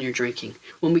down on your drinking.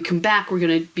 When we come back, we're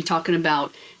going to be talking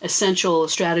about essential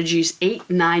strategies 8,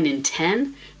 9, and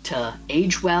 10 to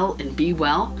age well and be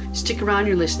well. Stick around,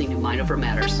 you're listening to Mind Over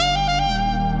Matters.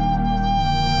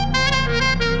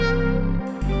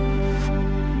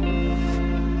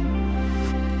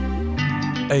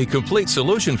 A complete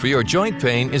solution for your joint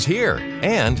pain is here,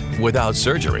 and without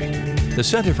surgery. The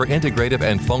Center for Integrative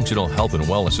and Functional Health and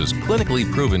Wellness's clinically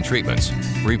proven treatments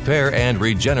repair and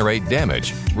regenerate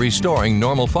damage, restoring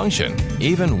normal function,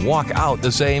 even walk out the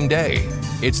same day.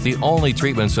 It's the only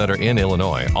treatment center in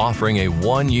Illinois offering a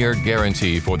 1-year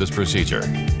guarantee for this procedure.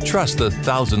 Trust the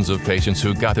thousands of patients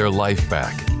who got their life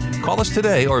back. Call us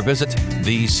today or visit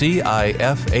thecifhw.com.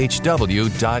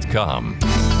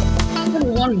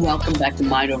 Everyone, welcome back to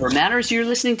Mind Over Matters. You're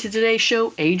listening to today's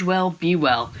show, Age Well, Be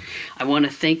Well. I want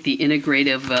to thank the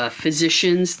integrative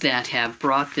physicians that have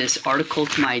brought this article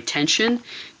to my attention,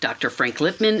 Dr. Frank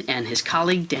Lipman and his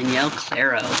colleague Danielle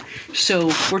Claro.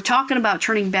 So we're talking about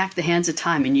turning back the hands of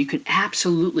time, and you can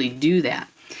absolutely do that.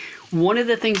 One of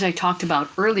the things I talked about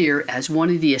earlier as one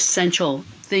of the essential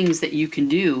things that you can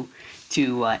do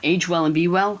to age well and be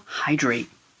well, hydrate.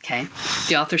 Okay?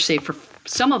 The authors say for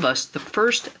some of us, the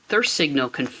first thirst signal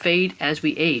can fade as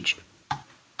we age.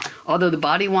 Although the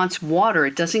body wants water,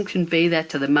 it doesn't convey that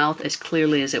to the mouth as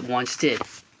clearly as it once did.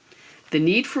 The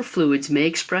need for fluids may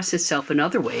express itself in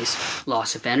other ways: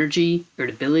 loss of energy,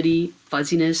 irritability,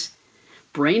 fuzziness.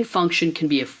 Brain function can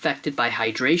be affected by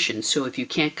hydration, so if you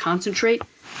can't concentrate,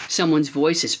 someone's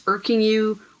voice is irking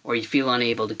you, or you feel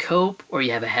unable to cope, or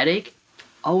you have a headache,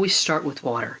 always start with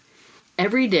water.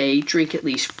 Every day, drink at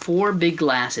least 4 big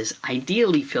glasses,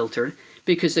 ideally filtered,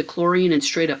 because the chlorine in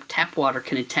straight-up tap water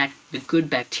can attack the good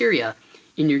bacteria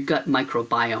in your gut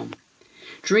microbiome.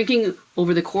 Drinking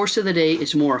over the course of the day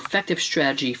is a more effective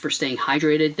strategy for staying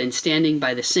hydrated than standing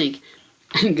by the sink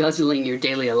and guzzling your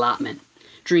daily allotment.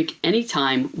 Drink any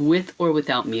time with or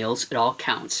without meals, it all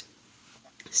counts.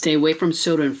 Stay away from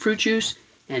soda and fruit juice,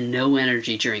 and no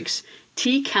energy drinks.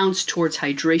 Tea counts towards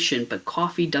hydration, but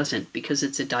coffee doesn't because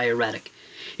it's a diuretic.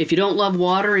 If you don't love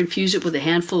water, infuse it with a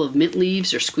handful of mint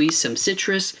leaves or squeeze some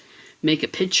citrus. Make a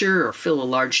pitcher or fill a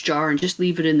large jar and just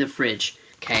leave it in the fridge.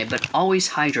 Okay, but always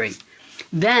hydrate.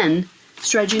 Then,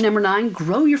 strategy number 9,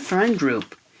 grow your friend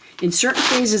group. In certain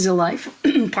phases of life,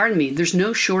 there's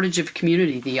no shortage of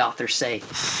community, the authors say.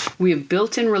 We have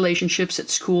built-in relationships at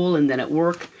school and then at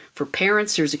work. For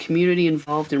parents, there's a community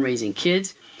involved in raising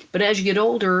kids. But as you get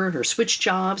older or switch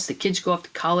jobs, the kids go off to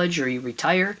college or you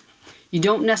retire, you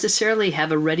don't necessarily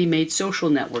have a ready-made social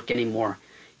network anymore.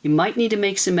 You might need to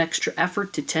make some extra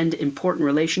effort to tend to important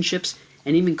relationships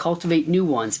and even cultivate new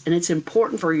ones. And it's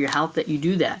important for your health that you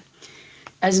do that.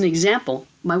 As an example,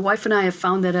 my wife and I have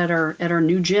found that at our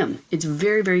new gym. It's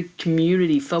very, very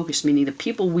community focused, meaning the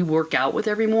people we work out with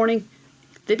every morning,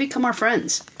 they become our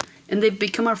friends. And they've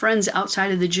become our friends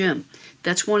outside of the gym.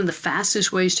 That's one of the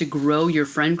fastest ways to grow your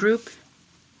friend group.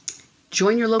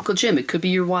 Join your local gym. It could be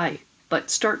your why, but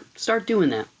start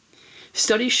doing that.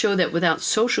 Studies show that without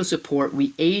social support,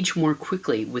 we age more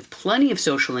quickly. With plenty of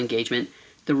social engagement,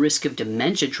 the risk of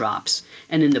dementia drops.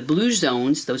 And in the blue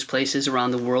zones, those places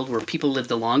around the world where people live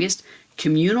the longest,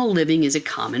 communal living is a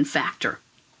common factor.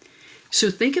 So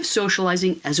think of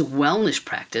socializing as a wellness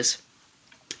practice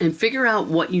and figure out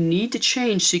what you need to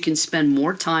change so you can spend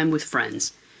more time with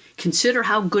friends. Consider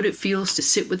how good it feels to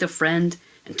sit with a friend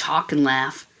and talk and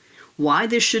laugh. Why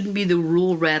this shouldn't be the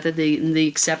rule rather than the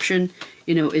exception,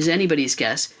 is anybody's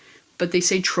guess. But they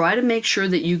say try to make sure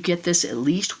that you get this at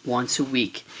least once a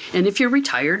week. And if you're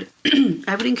retired,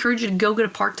 I would encourage you to go get a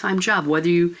part-time job, whether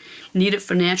you need it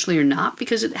financially or not,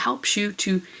 because it helps you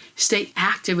to stay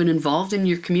active and involved in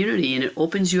your community, and it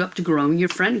opens you up to growing your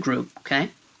friend group, okay?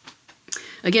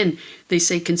 Again, they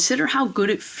say consider how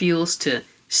good it feels to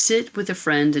sit with a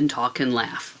friend and talk and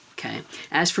laugh, okay?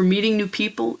 As for meeting new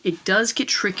people, it does get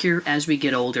trickier as we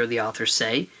get older, the authors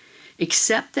say.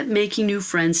 Accept that making new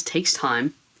friends takes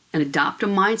time and adopt a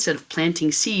mindset of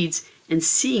planting seeds and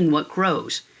seeing what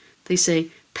grows. They say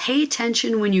pay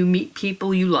attention when you meet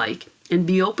people you like and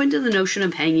be open to the notion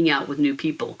of hanging out with new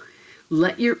people.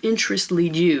 Let your interests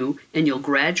lead you, and you'll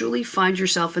gradually find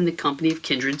yourself in the company of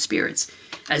kindred spirits.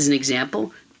 As an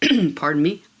example,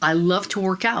 I love to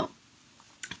work out.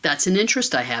 That's an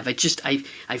interest I have.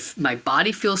 My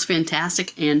body feels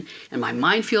fantastic and my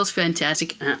mind feels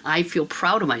fantastic, and I feel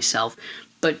proud of myself.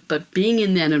 But being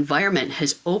in that environment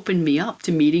has opened me up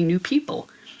to meeting new people.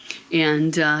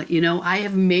 And, I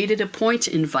have made it a point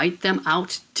to invite them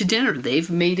out to dinner. They've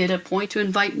made it a point to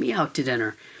invite me out to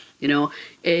dinner.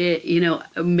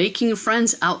 Making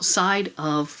friends outside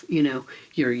of,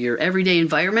 your everyday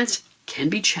environments can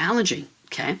be challenging,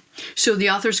 okay? So the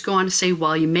authors go on to say,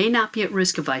 while you may not be at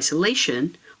risk of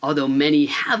isolation, although many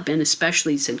have been,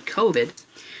 especially since COVID,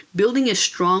 building a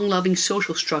strong, loving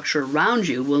social structure around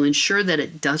you will ensure that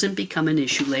it doesn't become an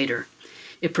issue later.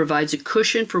 It provides a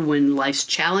cushion for when life's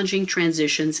challenging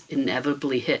transitions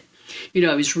inevitably hit.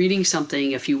 I was reading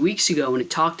something a few weeks ago, and it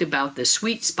talked about the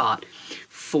sweet spot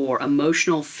for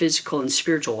emotional, physical, and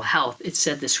spiritual health. It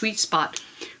said the sweet spot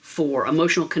for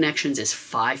emotional connections is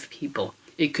 5 people.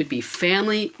 It could be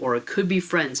family or it could be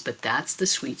friends, but that's the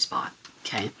sweet spot,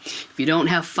 okay? If you don't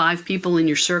have 5 people in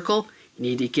your circle, you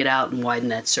need to get out and widen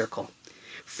that circle.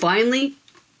 Finally,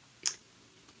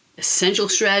 essential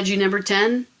strategy number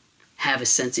 10, have a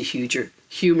sense of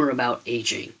humor about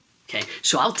aging. Okay,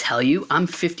 so I'll tell you, I'm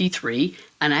 53,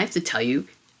 and I have to tell you,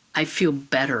 I feel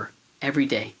better every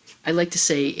day. I like to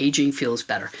say aging feels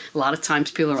better. A lot of times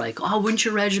people are like, oh, would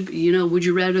you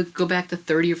rather go back to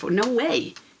 30 or 40? No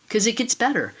way, because it gets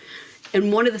better.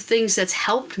 And one of the things that's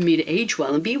helped me to age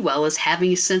well and be well is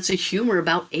having a sense of humor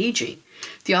about aging.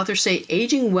 The authors say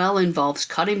aging well involves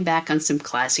cutting back on some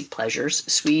classic pleasures,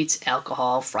 sweets,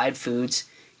 alcohol, fried foods,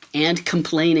 and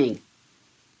complaining.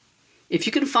 If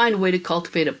you can find a way to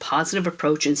cultivate a positive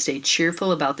approach and stay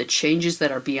cheerful about the changes that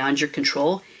are beyond your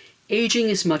control, aging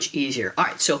is much easier. All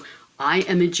right, so I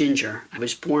am a ginger. I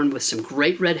was born with some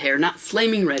great red hair, not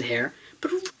flaming red hair, but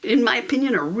in my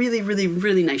opinion, a really, really,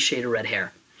 really nice shade of red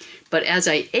hair. But as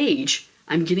I age,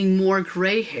 I'm getting more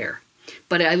gray hair.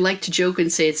 But I like to joke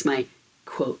and say it's my,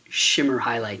 quote, shimmer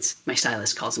highlights. My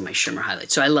stylist calls them my shimmer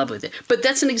highlights, so I love with it. But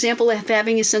that's an example of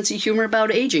having a sense of humor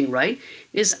about aging, right?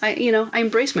 I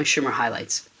embrace my shimmer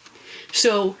highlights.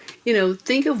 So,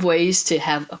 think of ways to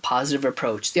have a positive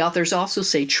approach. The authors also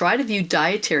say try to view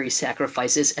dietary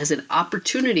sacrifices as an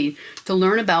opportunity to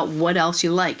learn about what else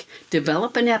you like.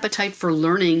 Develop an appetite for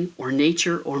learning or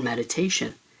nature or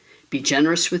meditation. Be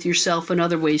generous with yourself in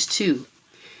other ways too.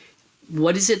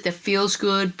 What is it that feels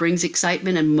good, brings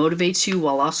excitement, and motivates you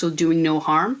while also doing no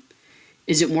harm?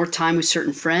 Is it more time with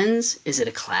certain friends? Is it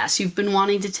a class you've been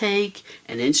wanting to take?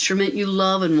 An instrument you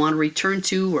love and want to return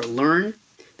to or learn?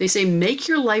 They say make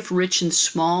your life rich in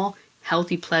small,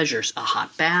 healthy pleasures. A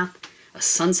hot bath, a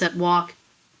sunset walk,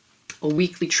 a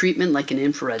weekly treatment like an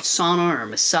infrared sauna or a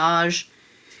massage.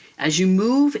 As you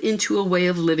move into a way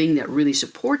of living that really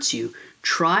supports you,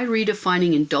 try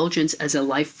redefining indulgence as a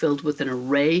life filled with an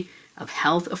array of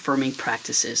health-affirming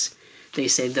practices. They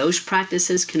say those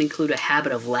practices can include a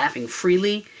habit of laughing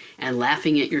freely and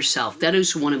laughing at yourself. That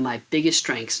is one of my biggest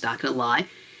strengths, not gonna lie,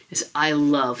 is I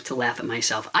love to laugh at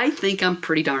myself. I think I'm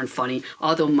pretty darn funny,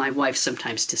 although my wife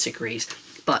sometimes disagrees.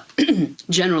 But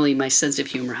generally, my sense of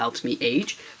humor helps me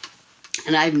age,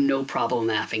 and I have no problem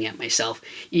laughing at myself.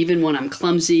 Even when I'm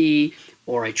clumsy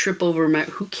or I trip over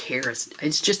who cares?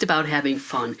 It's just about having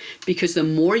fun, because the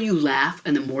more you laugh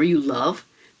and the more you love,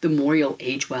 the more you'll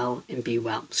age well and be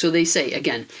well. So they say,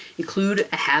 again, include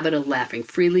a habit of laughing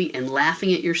freely and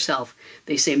laughing at yourself.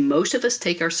 They say most of us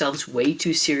take ourselves way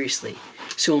too seriously.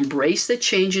 So embrace the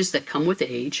changes that come with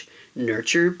age,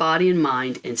 nurture your body and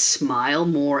mind, and smile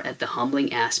more at the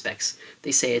humbling aspects.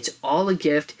 They say it's all a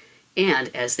gift,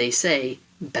 and as they say,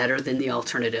 better than the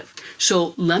alternative.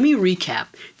 So let me recap.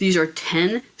 These are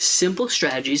 10 simple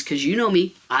strategies, because you know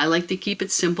me, I like to keep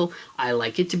it simple. I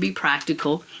like it to be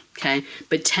practical. Okay,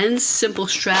 but 10 simple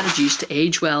strategies to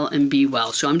age well and be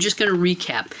well. So I'm just going to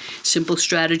recap. Simple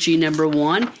strategy number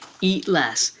 1, eat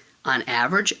less. On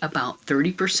average, about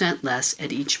 30% less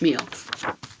at each meal.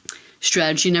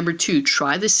 Strategy number 2,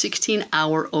 try the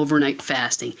 16-hour overnight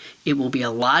fasting. It will be a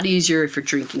lot easier if you're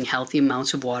drinking healthy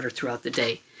amounts of water throughout the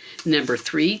day. Number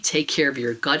 3, take care of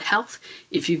your gut health.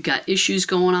 If you've got issues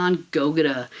going on, go get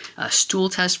a stool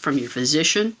test from your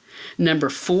physician. Number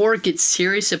 4, get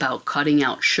serious about cutting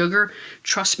out sugar.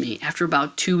 Trust me, after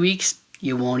about 2 weeks,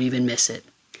 you won't even miss it.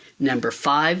 Number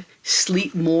 5,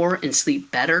 sleep more and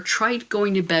sleep better. Try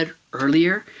going to bed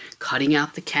earlier, cutting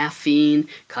out the caffeine,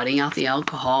 cutting out the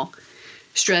alcohol.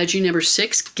 Strategy number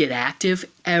 6, get active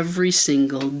every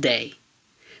single day.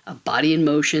 A body in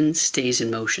motion stays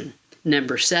in motion.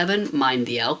 Number 7, mind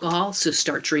the alcohol, so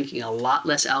start drinking a lot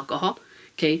less alcohol.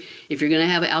 Okay, if you're going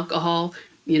to have alcohol,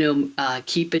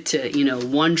 keep it to,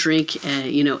 1 drink,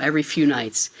 every few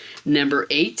nights. Number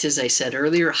 8, as I said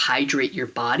earlier, hydrate your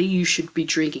body. You should be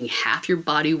drinking half your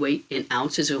body weight in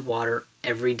ounces of water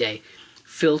every day.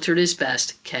 Filtered is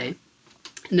best, okay?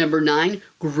 Number 9,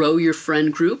 grow your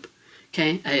friend group.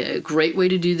 Okay, a great way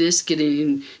to do this,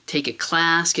 take a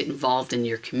class, get involved in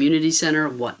your community center,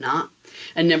 whatnot.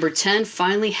 And number 10,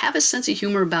 finally, have a sense of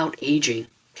humor about aging,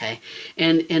 okay?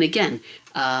 And again,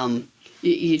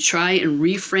 you try and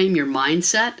reframe your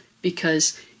mindset,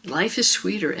 because life is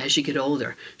sweeter as you get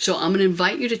older. So I'm going to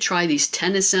invite you to try these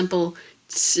 10 essential,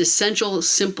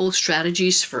 simple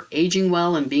strategies for aging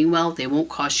well and being well. They won't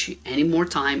cost you any more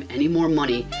time, any more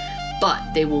money,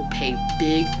 but they will pay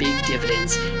big, big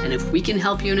dividends. And if we can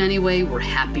help you in any way, we're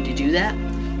happy to do that.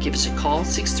 Give us a call,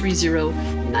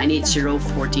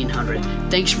 630-980-1400.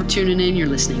 Thanks for tuning in. You're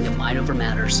listening to Mind Over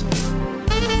Matters.